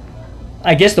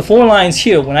I guess the 4 lines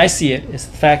here, when I see it, is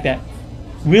the fact that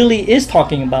really is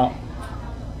talking about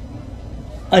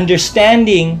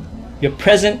understanding your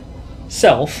present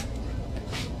self,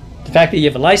 the fact that you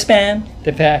have a lifespan,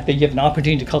 the fact that you have an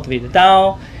opportunity to cultivate the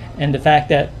Tao, and the fact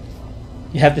that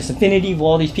you have this affinity with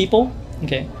all these people,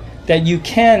 okay, that you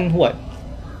can what?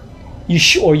 You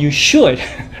should,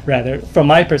 rather, from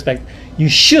my perspective, you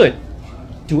should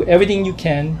do everything you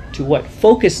can to what?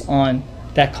 Focus on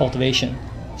that cultivation,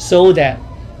 so that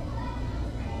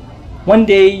one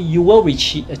day you will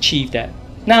achieve that.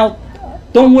 Now,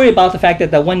 don't worry about the fact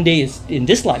that that one day is in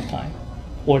this lifetime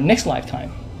or next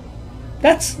lifetime.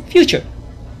 That's future.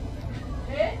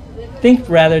 Think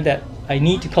rather that I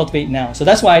need to cultivate now. So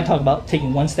that's why I talk about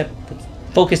taking one step,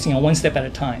 focusing on one step at a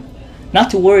time. Not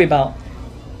to worry about,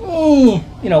 will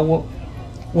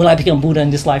I become Buddha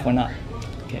in this life or not?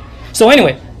 Okay. So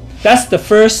anyway, that's the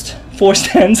first 4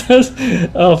 stanzas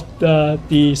of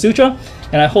the sutra,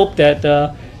 and I hope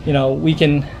that we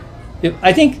can.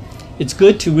 I think it's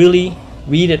good to really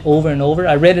read it over and over.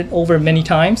 I read it over many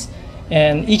times,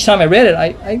 and each time I read it,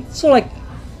 I sort of like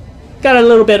got a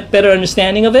little bit better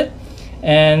understanding of it,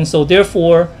 and so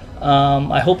therefore,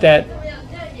 I hope that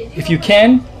if you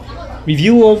can,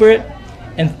 review over it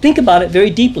and think about it very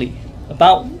deeply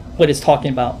about what it's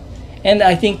talking about, and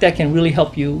I think that can really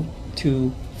help you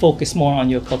to focus more on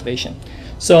your cultivation.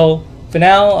 So for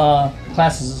now,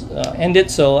 class is ended.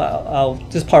 So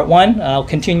this is part 1. I'll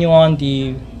continue on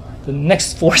the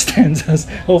next 4 stanzas,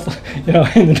 hopefully,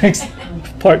 in the next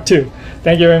part 2.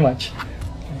 Thank you very much.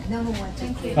 No one to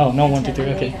do. Oh, no 1 to 3.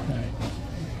 Okay. All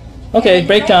right. Okay,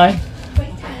 break time.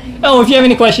 Oh, if you have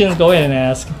any questions, go ahead and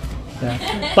ask.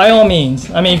 Yeah. By all means.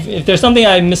 I mean, if there's something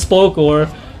I misspoke or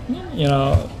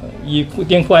you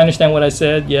didn't quite understand what I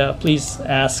said, yeah, please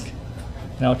ask,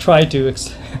 and I'll try to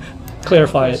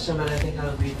clarify it. I think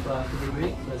I'll read the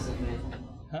Greek presently.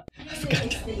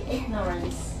 It's the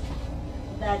ignorance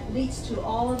that leads to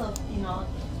all of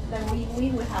that we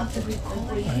will have the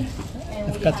greed, and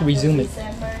we forgot have to resume the it.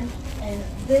 resentment, and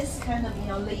this kind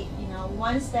of lead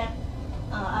one step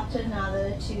after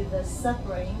another to the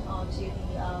suffering or to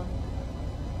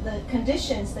the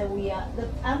conditions that the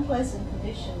unpleasant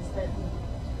conditions that we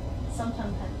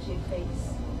sometimes have to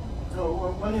face. So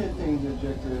one of the things that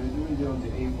we do on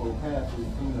the Eightfold Path is,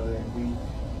 that we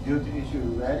deal with the issue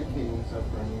of eradicating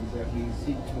suffering is that we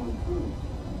seek to improve.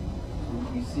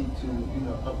 We seek to,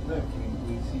 uplift.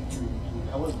 We seek to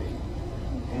elevate.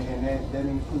 And that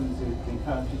includes the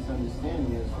conscious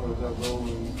understanding as far as our role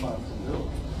and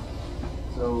responsibility.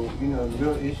 So, the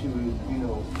real issue is,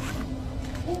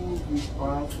 who's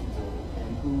responsible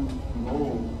and whose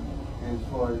role as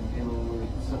far as dealing with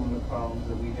some of the problems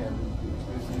that we have with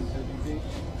this education.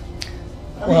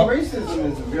 I mean,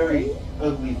 racism is a very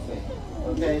ugly thing,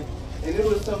 okay? And it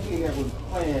was something that was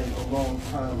planned a long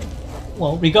time ago.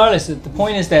 Well, regardless, the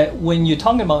point is that when you're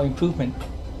talking about improvement,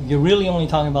 you're really only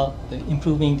talking about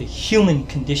improving the human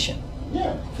condition.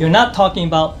 Yeah. You're not talking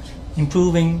about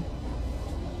improving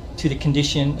to the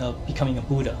condition of becoming a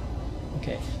Buddha.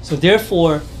 Okay. So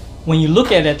therefore, when you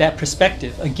look at it that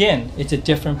perspective, again, it's a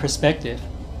different perspective,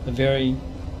 a very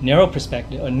narrow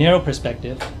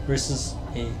perspective versus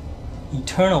a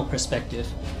eternal perspective.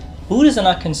 Buddhists are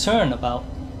not concerned about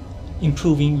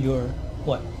improving your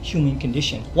human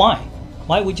condition. Why?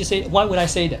 Why would you say? Why would I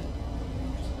say that?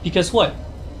 Because what?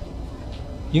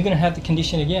 You're going to have the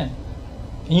condition again,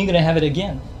 and you're going to have it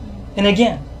again, and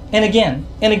again, and again,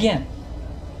 and again.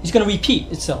 It's going to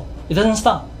repeat itself. It doesn't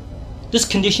stop. This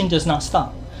condition does not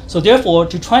stop. So therefore,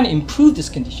 to try to improve this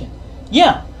condition,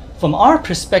 yeah, from our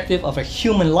perspective of a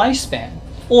human lifespan,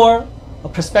 or a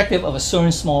perspective of a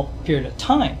certain small period of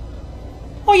time,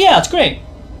 oh yeah, it's great.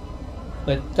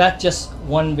 But that's just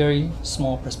one very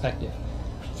small perspective.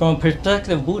 From a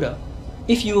perspective of Buddha,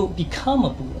 if you become a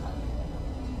Buddha,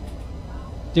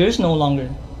 there is no longer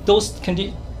those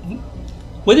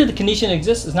whether the condition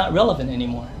exists is not relevant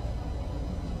anymore.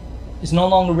 It's no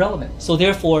longer relevant. So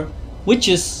therefore, which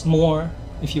is more,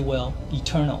 if you will,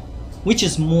 eternal? Which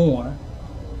is more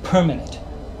permanent?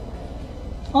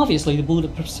 Obviously, the Buddha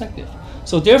perspective.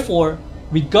 So therefore,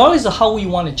 regardless of how we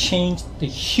want to change the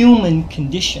human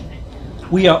condition,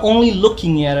 we are only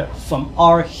looking at it from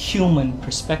our human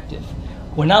perspective.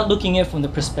 We're not looking at it from the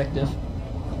perspective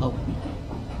of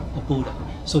a Buddha.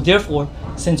 So therefore,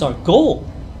 since our goal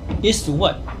is to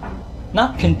what?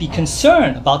 Not be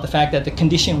concerned about the fact that the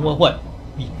condition will what?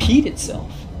 Repeat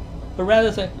itself. But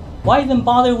rather say, why even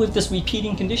bother with this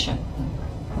repeating condition?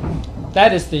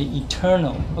 That is the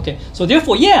eternal. Okay, so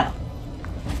therefore, yeah.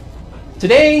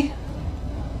 Today,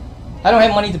 I don't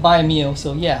have money to buy a meal,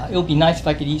 so yeah, it would be nice if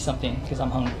I could eat something because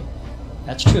I'm hungry.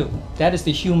 That's true. That is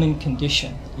the human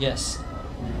condition, yes.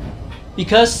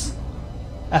 Because,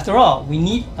 after all,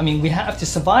 we have to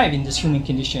survive in this human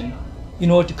condition in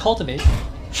order to cultivate.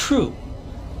 True.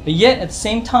 But yet, at the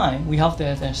same time, we have to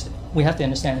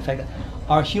understand the fact that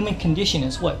our human condition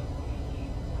is what?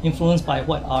 Influenced by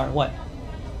what? Our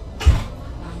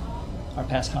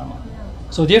past karma.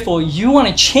 So therefore, you want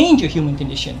to change your human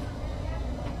condition,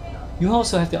 you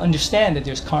also have to understand that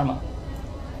there's karma.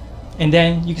 And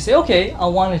then you can say, okay, I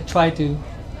want to try to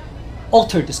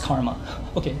alter this karma.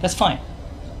 Okay, that's fine.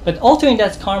 But altering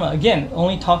that karma, again,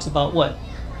 only talks about what?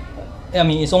 I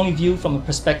mean, it's only viewed from a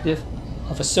perspective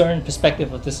of a certain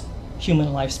perspective of this human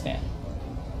lifespan.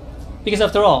 Because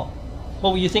after all,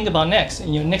 what will you think about next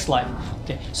in your next life?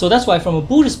 Okay, so that's why from a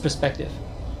Buddhist perspective,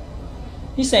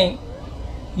 he's saying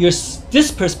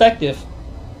this perspective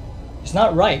is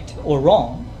not right or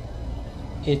wrong.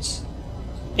 It's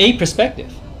a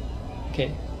perspective.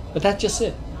 Okay, but that's just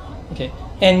it. Okay,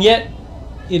 and yet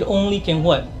it only can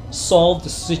what? Solve the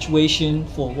situation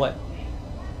for what?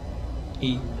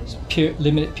 A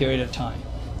limited period of time.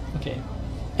 Okay,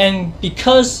 and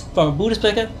because from a Buddhist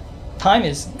perspective, time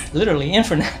is literally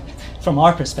infinite. From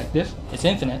our perspective, it's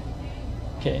infinite.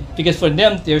 Okay, because for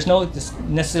them there's no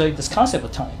necessarily this concept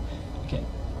of time. Okay,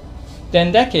 then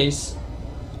in that case,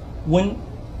 wouldn't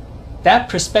that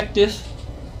perspective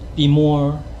be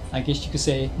more, I guess you could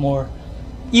say, more,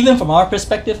 even from our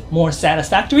perspective, more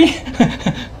satisfactory?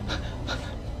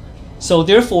 So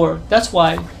therefore, that's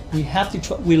why we have to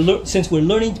try. Since we're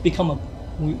learning to become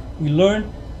we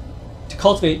learn to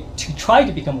cultivate to try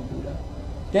to become a Buddha.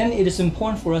 Then it is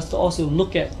important for us to also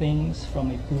look at things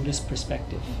from a Buddhist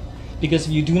perspective. Because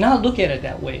if you do not look at it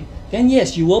that way, then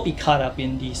yes, you will be caught up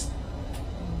in these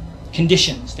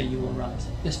conditions that you will rise.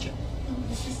 Yes, Joe.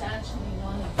 This is actually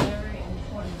one very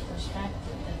important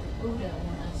perspective that the Buddha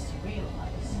wants us to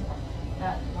realize,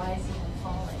 that rising and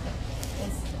falling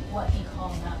is what he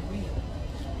called not real.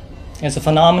 It's a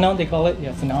phenomenon, they call it?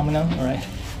 Yeah, phenomenon, all right.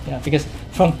 Yeah, because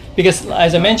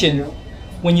as I mentioned,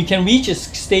 when you can reach a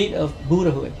state of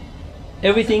Buddhahood,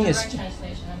 everything It's a is... direct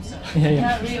translation, I'm sorry. Yeah, yeah.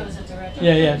 Not real is a direct Yeah,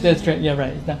 translation. yeah, that's right. Yeah,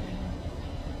 right. It's not,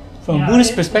 from a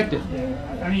Buddhist perspective.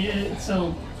 I mean,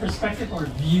 so perspective or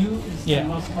view is Yeah. the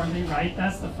most important thing, right?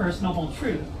 That's the first noble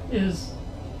truth, is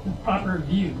the proper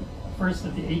view. First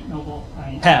of the eight noble,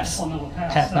 Paths. Four noble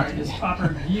paths, Path, not sorry, is view. proper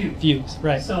view. Views,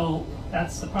 right. So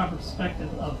that's the proper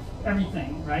perspective of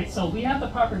everything, right? So we have the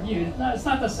proper view. It's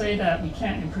not to say that we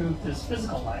can't improve this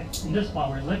physical life in this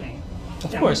while we're living.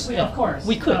 Of Yeah, course, we, yeah. of course,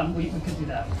 We could. we could do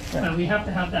that, Right. but we have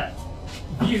to have that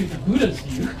view, the Buddha's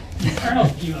view, the eternal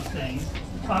view of things,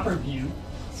 the proper view.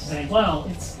 Say, well,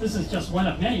 this is just one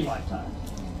of many lifetimes,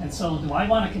 and so do I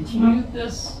want to continue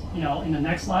this? You know, in the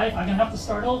next life, I'm gonna have to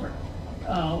start over.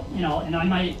 You know, and I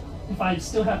might, if I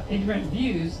still have ignorant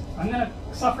views, I'm gonna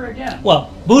suffer again. Well,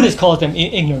 Buddhists call them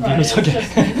ignorant Right, views. it's Okay.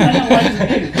 just unenlightened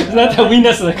views. It's not that we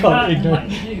necessarily call Not it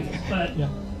ignorant. enlightened views, but Yeah.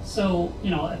 so, you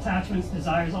know, attachments,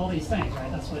 desires, all these things,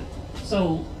 right? That's what.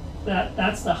 So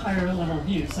that's the higher level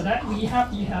view. So that you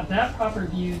have that proper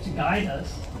view to guide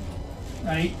us,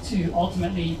 right, to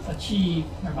ultimately achieve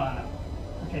nirvana.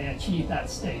 Okay, achieve that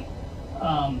state.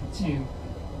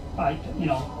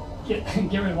 Get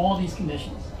get rid of all these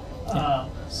conditions.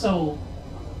 So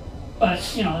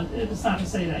But you know, it's not to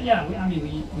say that I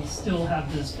mean we still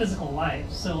have this physical life.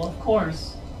 So of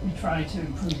course we try to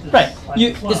improve this. Right.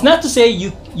 life as well. It's not to say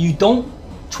you don't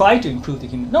try to improve the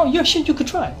human. No, you could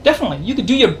try. Definitely, you could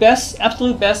do your best,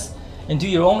 absolute best, and do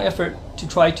your own effort to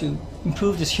try to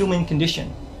improve this human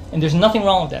condition. And there's nothing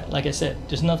wrong with that. Like I said,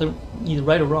 there's nothing either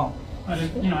right or wrong. But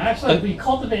if, you know, actually, if we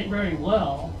cultivate very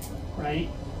well, right?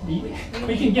 We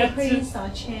can get to increase our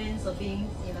chance of being,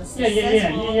 you know, Yeah,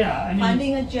 successful. yeah. I mean,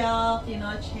 finding a job, you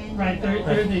know, changing. right.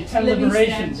 They're the 10 living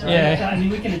liberations. standard. Right? Yeah. I mean,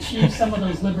 we can achieve some of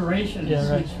those liberations,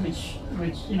 Yeah, right.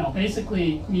 which you know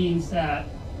basically means that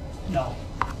you know.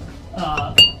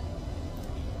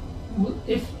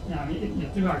 If you know, I mean, you know,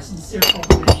 through our sincere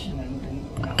cultivation and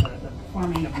you know, the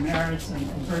performing of merits and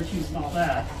virtues and all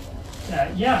that,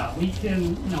 that yeah, we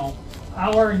can, you know,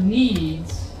 our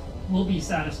needs will be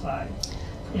satisfied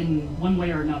in one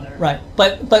way or another. Right.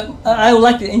 But I would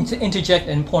like to interject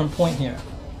an important point here.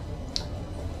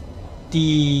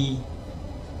 The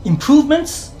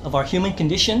improvements of our human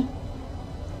condition,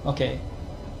 okay,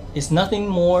 is nothing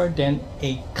more than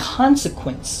a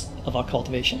consequence of our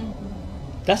cultivation.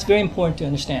 That's very important to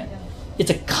understand.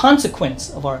 It's a consequence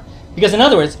of our, because in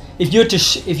other words,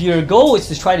 if your goal is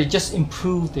to try to just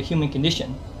improve the human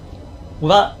condition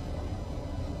without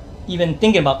even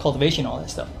thinking about cultivation and all that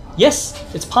stuff, yes,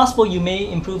 it's possible you may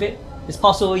improve it. It's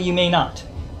possible you may not.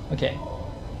 Okay.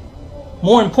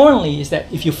 More importantly is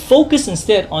that if you focus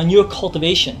instead on your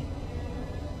cultivation,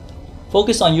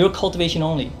 focus on your cultivation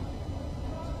only,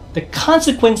 the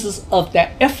consequences of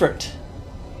that effort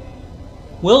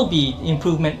will be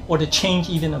improvement or the change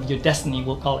even of your destiny,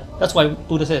 we'll call it. That's why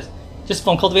Buddha says, just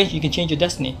from cultivation you can change your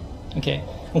destiny. Okay,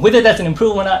 and whether that's an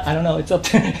improvement or not, I don't know. It's up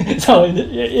to it's how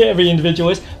every individual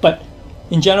is. But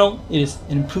in general, it is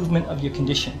an improvement of your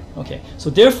condition. Okay, so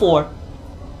therefore,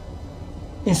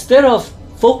 instead of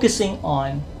focusing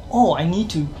on, oh, I need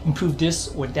to improve this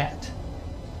or that,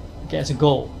 okay, as a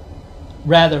goal,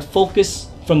 rather focus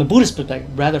from the Buddhist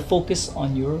perspective. Rather focus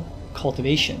on your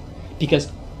cultivation,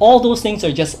 because all those things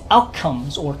are just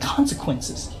outcomes or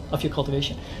consequences of your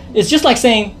cultivation. It's just like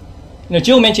saying, you know,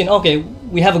 Jill mentioned, okay,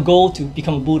 we have a goal to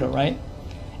become a Buddha, right?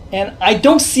 And I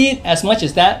don't see it as much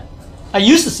as that. I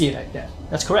used to see it like that.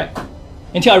 That's correct.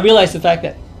 Until I realized the fact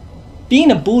that being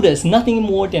a Buddha is nothing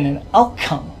more than an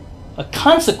outcome, a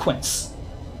consequence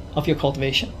of your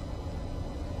cultivation.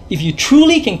 If you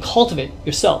truly can cultivate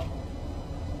yourself,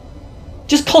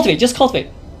 just cultivate.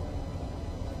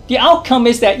 The outcome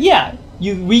is that, yeah,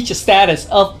 you reach a status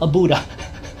of a Buddha.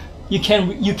 you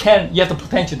have the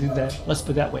potential to do that. Let's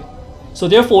put it that way. So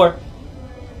therefore,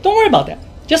 don't worry about that.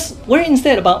 Just worry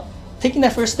instead about taking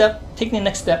that first step, taking the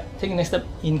next step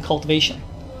in cultivation.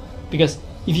 Because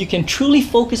if you can truly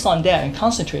focus on that and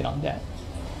concentrate on that,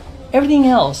 everything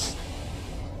else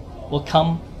will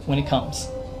come when it comes.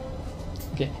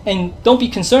 Okay, and don't be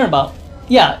concerned about,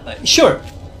 sure.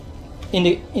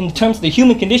 In terms of the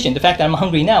human condition, the fact that I'm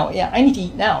hungry now, I need to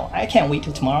eat now. I can't wait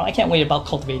till tomorrow. I can't wait about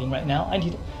cultivating right now.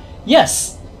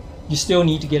 Yes, you still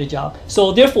need to get a job.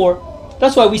 So therefore,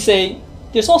 that's why we say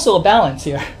there's also a balance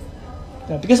here.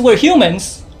 Because we're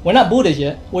humans, we're not Buddhas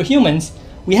yet, we're humans,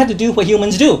 we have to do what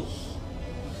humans do.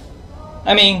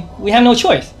 I mean, we have no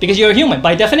choice because you're a human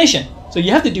by definition. So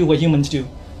you have to do what humans do.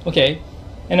 Okay?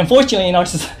 And unfortunately, in our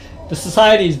the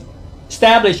society is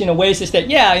established in a way such that,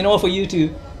 in order for you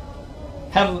to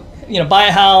have, buy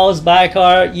a house, buy a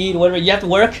car, eat, whatever, you have to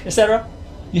work, etc.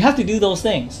 You have to do those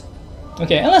things.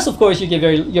 Okay, unless of course you get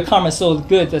your karma is so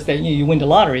good that you win the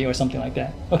lottery or something like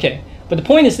that. Okay, but the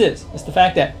point is this: it's the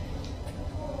fact that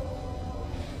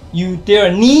there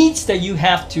are needs that you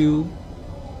have to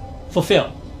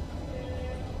fulfill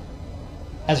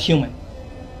as a human.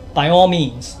 By all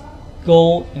means,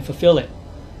 go and fulfill it,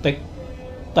 but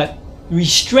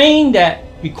restrain that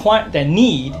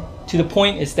need to the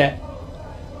point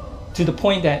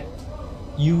that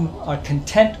you are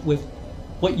content with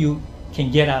what you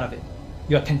can get out of it.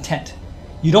 You are content.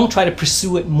 You don't try to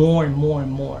pursue it more and more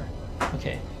and more.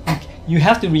 Okay, you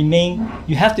have to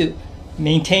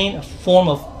maintain a form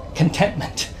of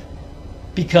contentment,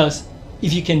 because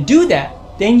if you can do that,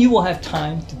 then you will have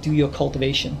time to do your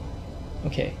cultivation.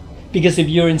 Okay, because if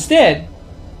you're instead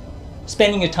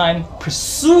spending your time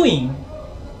pursuing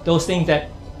those things that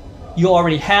you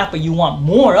already have but you want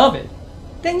more of it,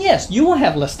 then yes, you will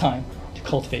have less time to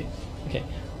cultivate. Okay,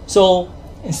 so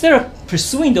instead of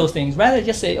pursuing those things, rather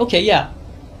just say, okay,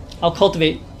 I'll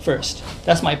cultivate first.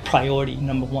 That's my priority,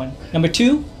 number one. Number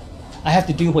two, I have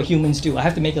to do what humans do. I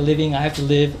have to make a living, I have to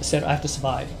live, etc. I have to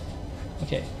survive.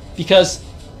 Okay, because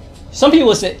some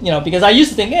people say, because I used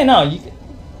to think,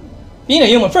 being a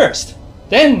human first,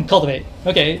 then cultivate.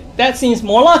 Okay, that seems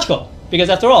more logical. because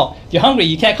after all, if you're hungry,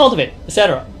 you can't cultivate,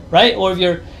 etc. Right? Or if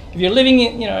you're living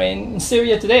in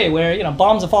Syria today, where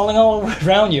bombs are falling all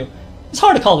around you, it's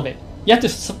hard to cultivate. You have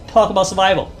to talk about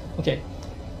survival. Okay,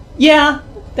 yeah,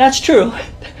 that's true.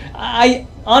 I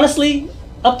honestly,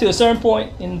 up to a certain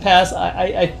point in the past,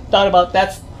 I thought about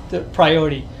that's the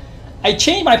priority. I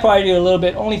changed my priority a little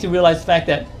bit only to realize the fact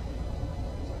that,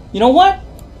 you know what?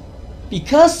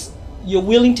 Because you're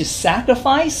willing to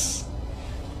sacrifice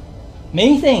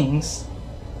many things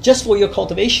just for your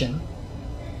cultivation,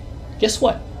 guess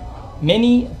what?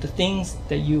 Many of the things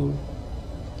that you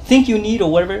think you need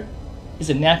or whatever is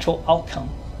a natural outcome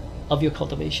of your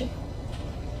cultivation.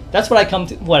 That's what I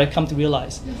come to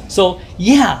realize. So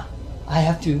yeah, I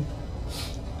have to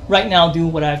right now do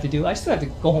what I have to do. I still have to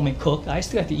go home and cook. I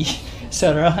still have to eat,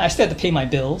 etc. I still have to pay my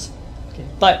bills. Okay,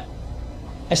 but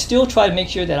I still try to make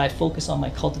sure that I focus on my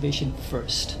cultivation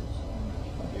first.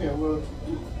 Yeah, well,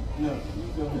 no,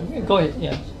 you go ahead. Go ahead.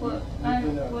 Yeah. Well, I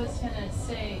was gonna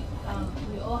say,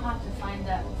 we all have to find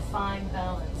that fine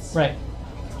balance. Right.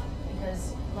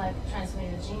 Because, like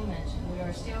Transmitter Jean mentioned, we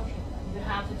are still human. We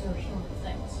have to do human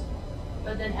things.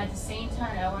 But then at the same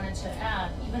time, I wanted to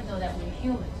add, even though that we're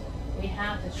human, we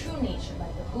have the true nature,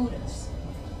 like the Buddhas.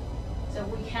 So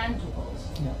we can do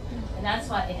both. Yeah. And that's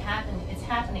why it's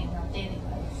happening in our daily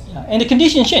lives. Yeah. And the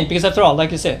conditions change because after all,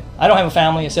 like I said, I don't have a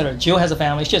family, etc. Jill has a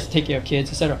family; she has to take care of kids,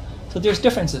 etc. So there's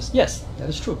differences. Yes, that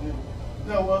is true.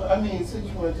 No, well, I mean, since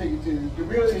you want to take it to the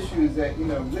real issue is that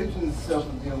religion itself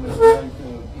is dealing with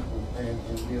management of people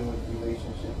and dealing with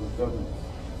relationship with governments.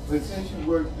 But since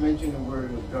you mentioned the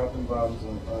word of dropping bombs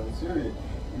on Syria,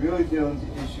 you're really dealing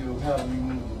with the issue of how to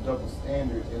remove the double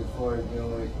standard as far as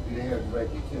dealing with do they have the right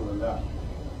to kill or not.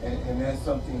 And that's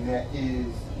something that is,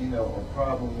 a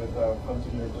problem with our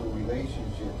fundamental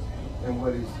relationships and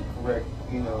what is the correct,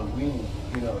 meaning.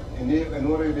 In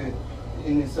order to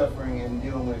end the suffering and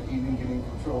dealing with even getting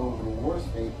control over the war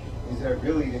state, is that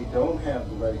really they don't have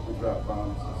the right to drop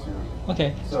bombs in Syria.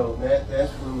 Okay. So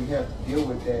that's where we have to deal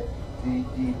with that. The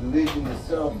religion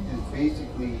itself is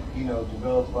basically,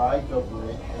 developed by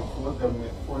government and for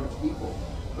government, for the people.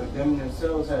 But them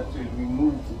themselves have to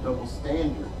remove the double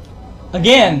standard.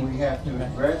 Again, we have to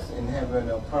address and have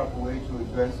a proper way to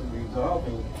address and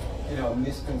resolving,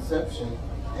 misconception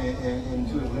and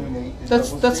to eliminate the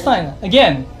double that's standard. fine.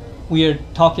 Again, we are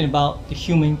talking about the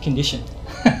human condition.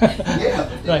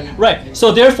 Yeah. Right.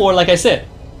 So therefore, like I said,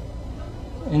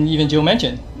 and even Joe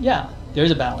mentioned, yeah,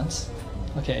 there's a balance.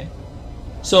 Okay.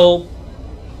 So,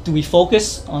 do we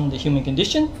focus on the human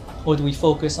condition or do we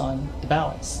focus on the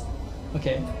balance?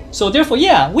 Okay. So therefore,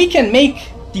 yeah, we can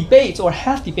make debates or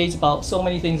have debates about so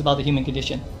many things about the human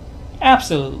condition.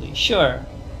 Absolutely, sure.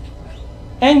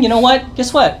 And you know what?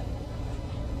 Guess what?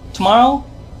 Tomorrow,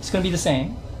 it's going to be the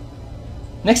same.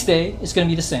 Next day, it's going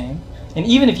to be the same. And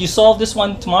even if you solve this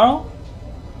one tomorrow,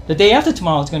 the day after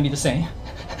tomorrow, it's going to be the same.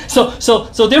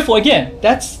 So therefore, again,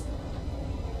 that's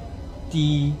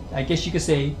I guess you could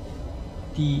say,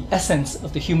 the essence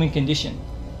of the human condition.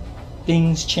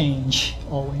 Things change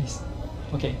always.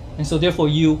 Okay, and so therefore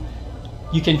you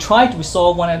can try to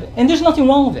resolve one of it, and there's nothing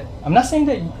wrong with it. I'm not saying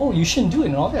that, you shouldn't do it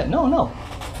and all that. No.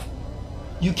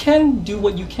 You can do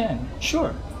what you can,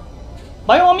 sure.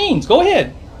 By all means, go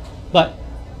ahead. But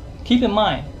keep in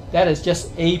mind, that is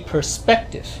just a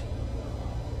perspective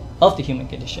of the human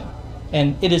condition.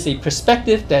 And it is a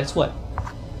perspective that's what?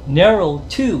 Narrow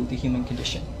to the human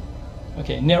condition.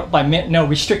 Okay, narrow,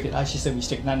 restricted, I should say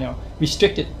restricted, not narrow.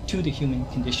 Restricted to the human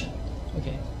condition.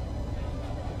 Okay.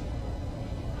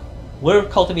 We're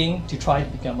cultivating to try to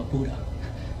become a Buddha.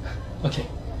 Okay.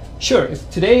 Sure, if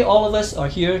today all of us are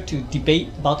here to debate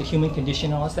about the human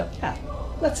condition and all that stuff, yeah,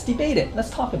 let's debate it, let's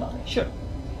talk about it, sure.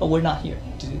 But we're not here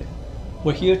to do that.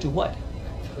 We're here to what?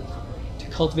 To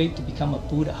cultivate to become a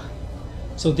Buddha.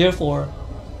 So therefore,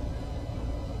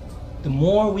 the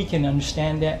more we can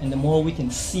understand that and the more we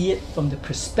can see it from the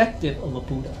perspective of a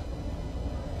Buddha,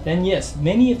 then yes,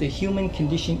 many of the human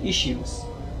condition issues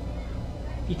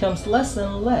becomes less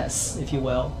and less, if you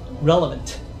will,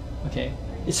 relevant. Okay,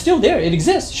 it's still there, it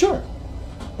exists, sure.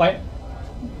 Right?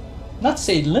 Not to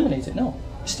say it eliminates it, no,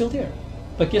 it's still there.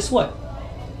 But guess what?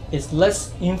 It's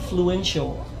less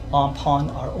influential upon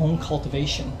our own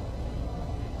cultivation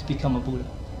to become a Buddha.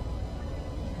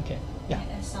 Okay, yeah.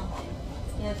 And something.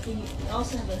 Yeah, we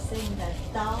also have a saying that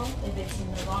Tao, if it's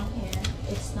in the wrong hand,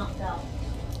 it's not Tao.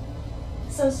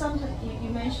 So sometimes you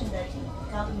mentioned that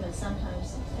government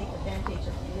sometimes take advantage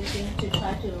of religion to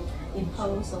try to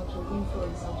impose or to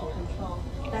influence or to control.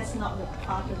 That's not the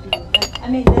proper view.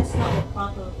 That's not the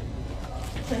proper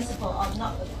principle or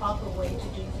not the proper way to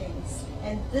do things.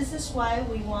 And this is why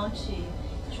we want to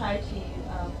try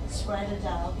to spread it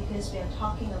out because we are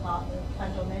talking about the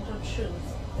fundamental truth,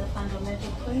 the fundamental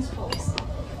principles.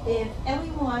 If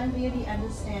everyone really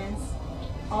understands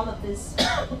all of these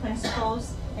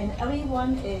principles and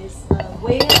everyone is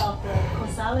aware of the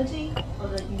causality or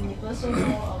the universal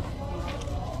law of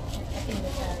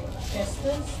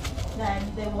justice, then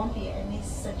there won't be any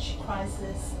such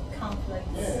crisis, conflicts.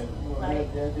 Yeah, well,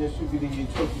 right? that should be the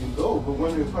utopian goal. But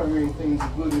one of the primary things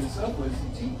of Buddha himself was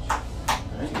to teach.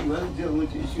 Right? He wasn't dealing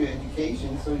with the issue of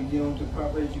education, so he dealing with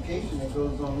proper education that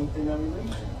goes on within our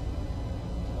relation.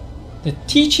 The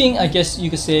teaching, I guess you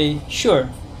could say, sure,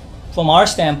 from our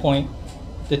standpoint,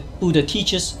 the Buddha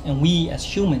teaches and we as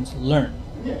humans learn.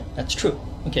 Yeah. That's true.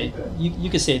 Okay, you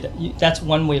could say that. That's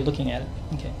one way of looking at it.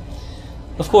 Okay.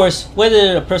 Of course,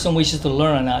 whether a person wishes to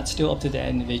learn or not, it's still up to that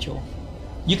individual.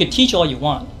 You could teach all you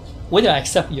want. Whether I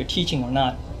accept your teaching or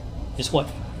not is what?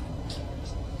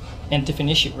 A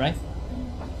different issue, right?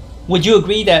 Would you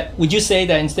agree that, would you say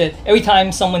that instead, every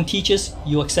time someone teaches,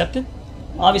 you accept it?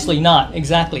 Obviously not,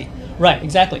 exactly. Right,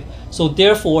 exactly. So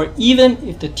therefore, even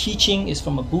if the teaching is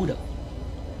from a Buddha,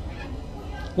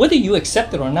 whether you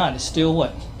accept it or not is still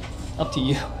what? Up to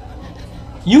you.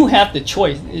 You have the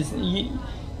choice.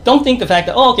 Don't think the fact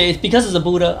that, oh, okay, it's because it's a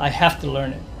Buddha, I have to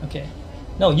learn it. Okay.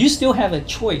 No, you still have a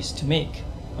choice to make.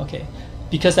 Okay.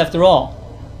 Because after all,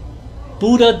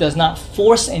 Buddha does not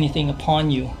force anything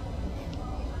upon you.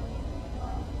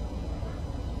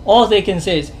 All they can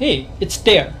say is, hey, it's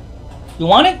there. You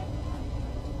want it?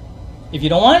 If you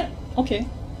don't want it, okay,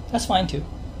 that's fine too.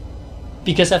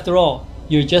 Because after all,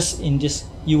 you're just in this,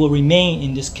 you will remain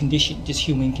in this condition, this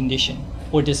human condition,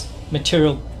 or this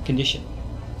material condition.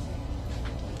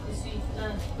 You see,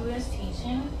 the Buddha's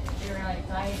teaching, they're like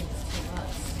guidance to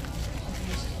us, to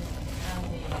reach to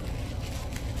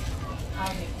how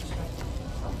they construct it.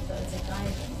 So it's a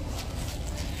guidance.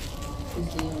 Is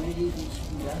they already reached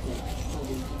level, so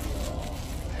they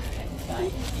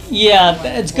Yeah,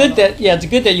 it's good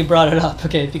that you brought it up.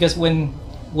 Okay, because when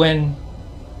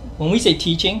we say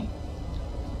teaching,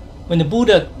 when the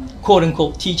Buddha quote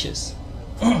unquote teaches,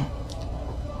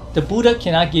 the Buddha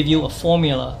cannot give you a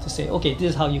formula to say, okay,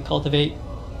 this is how you cultivate.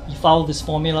 You follow this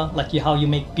formula, like how you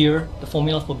make beer, the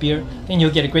formula for beer, then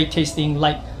you'll get a great tasting,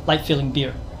 light filling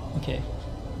beer. Okay,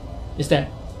 is that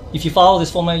if you follow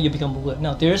this formula, you become a Buddha?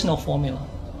 No, there is no formula.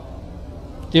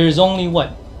 There is only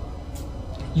what?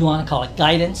 You want to call it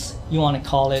guidance, you want to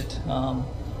call it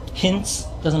hints,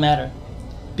 doesn't matter.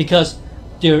 Because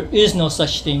there is no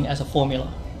such thing as a formula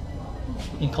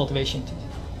in cultivation.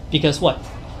 Because what?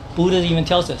 Buddha even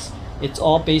tells us, it's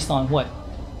all based on what?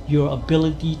 Your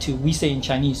ability to, we say in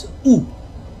Chinese, Wu.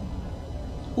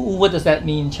 Wu, what does that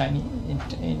mean in Chinese,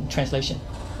 in translation?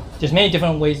 There's many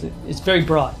different ways, it's very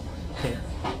broad. Okay.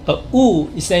 But Wu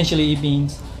essentially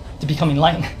means to become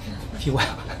enlightened, if you will.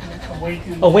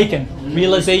 Awaken,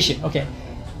 realization. Okay.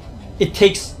 It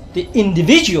takes the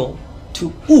individual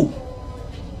to Wu.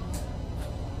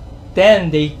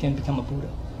 Then they can become a Buddha.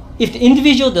 If the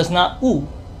individual does not Wu,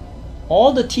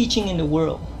 all the teaching in the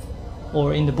world,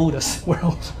 or in the Buddha's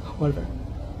world, whatever,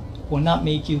 will not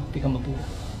make you become a Buddha.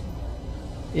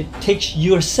 It takes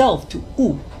yourself to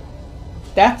Wu.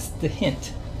 That's the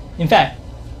hint. In fact,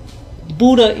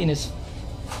 Buddha in his,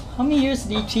 how many years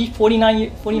did he teach?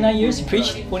 49 years? He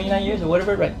preached 49 years or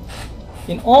whatever, right?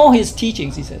 In all his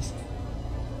teachings, he says,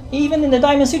 even in the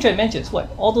Diamond Sutra it mentions what?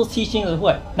 All those teachings are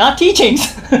what? Not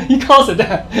teachings! He calls it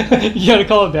that. You gotta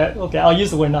call it that. Okay, I'll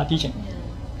use the word not teaching.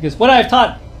 Because what I've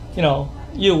taught,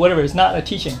 you, whatever, is not a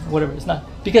teaching, whatever, it's not.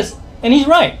 Because, and he's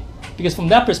right. Because from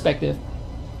that perspective,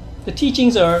 the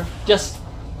teachings are just,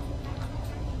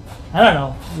 I don't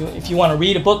know, if you want to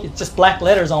read a book, it's just black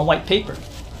letters on white paper.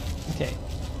 Okay.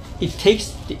 It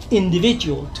takes the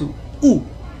individual to Wu,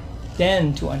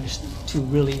 then to understand, to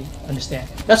really understand.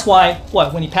 That's why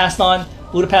when he passed on,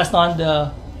 Buddha passed on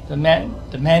the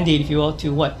mandate, if you will,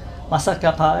 to what?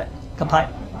 Mahakasapaya.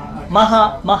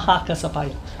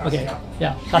 Okay,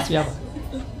 yeah, Kasyapa.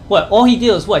 What? All he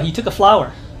did was what? He took a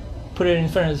flower, put it in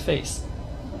front of his face,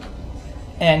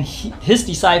 and his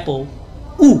disciple,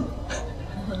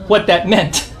 what that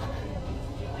meant.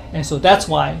 And so that's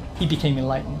why he became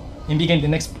enlightened and became the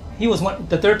next. He was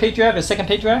the third patriarch, the second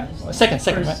patriarch, or second,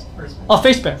 right?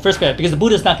 First patriarch, because the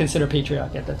Buddha is not considered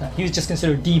patriarch at that time. He was just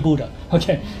considered the Buddha.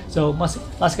 Okay, so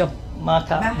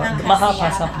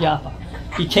Mahakasapaya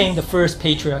became the first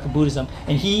patriarch of Buddhism,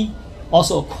 and he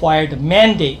also acquired the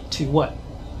mandate to what?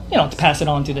 To pass it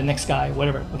on to the next guy,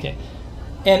 whatever. Okay,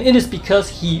 and it is because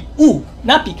he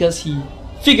not because he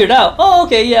figured out, oh,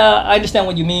 okay, yeah, I understand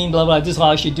what you mean, blah blah. This is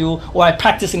how I should do, or I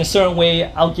practice in a certain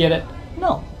way, I'll get it.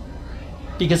 No,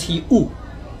 because he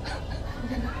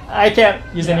I can't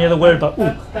use any other word, but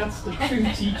that's the true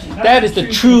teaching. That is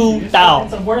the true teaching. Tao.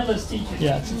 It's a wordless teaching.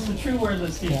 Yeah. It's the true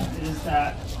wordless teaching. Yeah. Is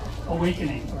that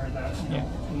awakening or that Yeah.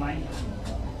 enlightenment.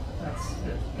 That's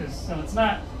it. 'Cause so it's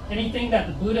not anything that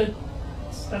the Buddha.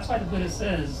 That's why the Buddha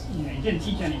says, he didn't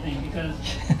teach anything, because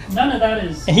none of that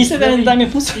is. And he said that in really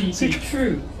Diamond Pusa. the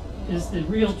truth is the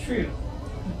real truth.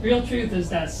 The real truth is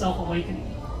that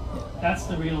self-awakening. That's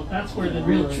the real. That's where the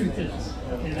real truth is.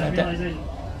 Okay, that realization.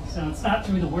 So it's not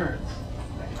through the words.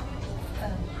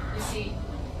 You see,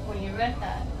 when you read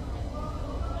that,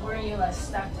 weren't you like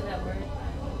stuck to that word?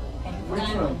 Which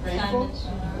one? Painful?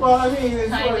 Kind Well, I mean, it's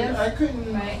Kind like of, I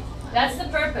couldn't. right? That's the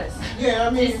purpose. Yeah, I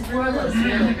mean, It's wordless,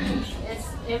 really. It's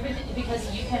everything,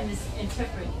 because you can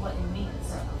misinterpret what it means.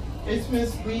 It's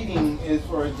misleading as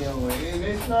far as dealing with it. And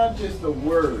it's not just a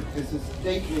word, it's a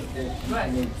statement that you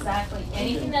Right, make. exactly.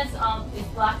 Anything that's is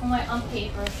black and white on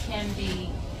paper can be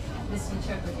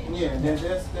misinterpreted. Yeah,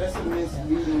 that's a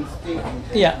misleading statement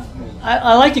that Yeah, you make.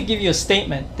 I like to give you a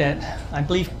statement that I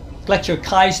believe Lecturer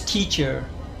Kai's teacher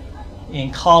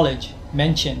in college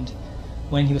mentioned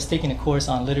when he was taking a course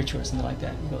on literature or something like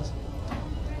that. He goes,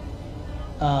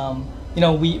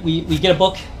 we get a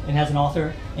book and it has an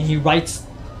author and he writes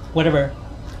whatever.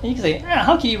 And you can say,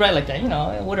 how can you write like that?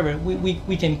 Whatever.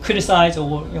 We can criticize or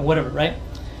whatever, right?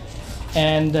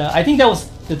 And I think that was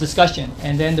the discussion.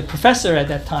 And then the professor at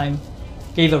that time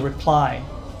gave a reply.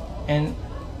 And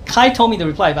Kai told me the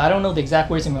reply, but I don't know the exact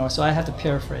words anymore, so I have to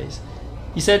paraphrase.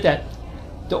 He said that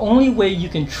the only way you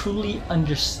can truly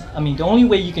understand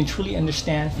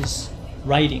his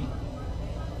writing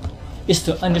is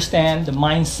to understand the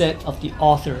mindset of the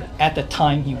author at the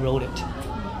time he wrote it,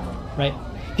 right?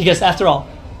 Because after all,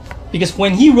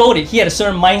 when he wrote it, he had a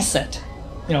certain mindset,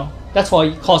 that's why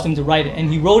he caused him to write it, and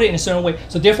he wrote it in a certain way.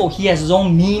 So therefore, he has his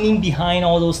own meaning behind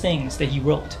all those things that he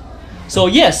wrote. So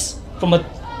yes, from a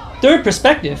third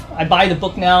perspective, I buy the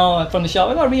book now from the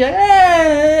shelf. I'll be like,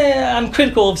 I'm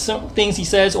critical of some things he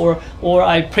says, or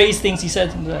I praise things he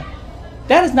says.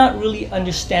 That is not really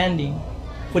understanding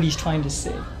what he's trying to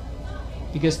say.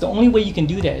 Because the only way you can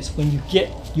do that is when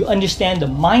you understand the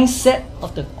mindset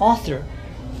of the author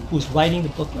who's writing the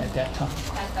book at that time,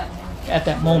 at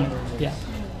that moment. Yeah,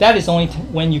 that is only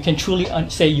when you can truly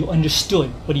say you understood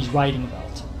what he's writing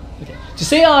about. Okay, to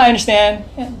say, I understand,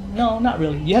 no, not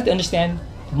really. You have to understand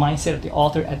the mindset of the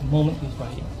author at the moment he's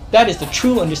writing. That is the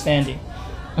true understanding.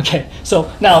 Okay,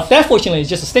 so now that fortunately is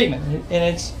just a statement,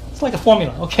 and it's like a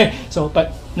formula. Okay, so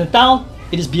but in the Tao,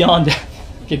 it is beyond that.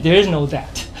 Okay, there is no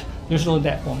that. There's no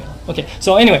that formula. Okay,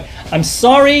 so anyway, I'm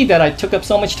sorry that I took up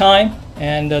so much time,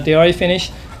 and they already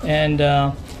finished. And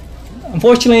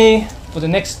unfortunately, for the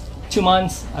next 2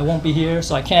 months, I won't be here,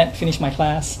 so I can't finish my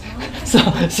class.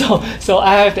 So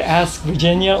I have to ask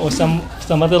Virginia or some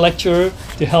other lecturer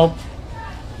to help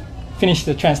finish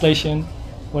the translation.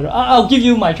 I'll give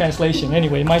you my translation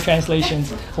anyway, my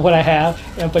translations of what I have,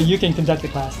 but you can conduct the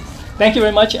classes. Thank you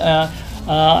very much.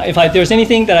 If there's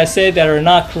anything that I said that are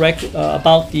not correct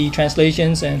about the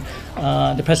translations and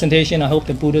the presentation, I hope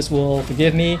the Buddhists will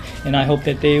forgive me, and I hope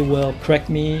that they will correct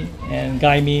me and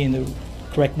guide me in the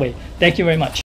correct way. Thank you very much.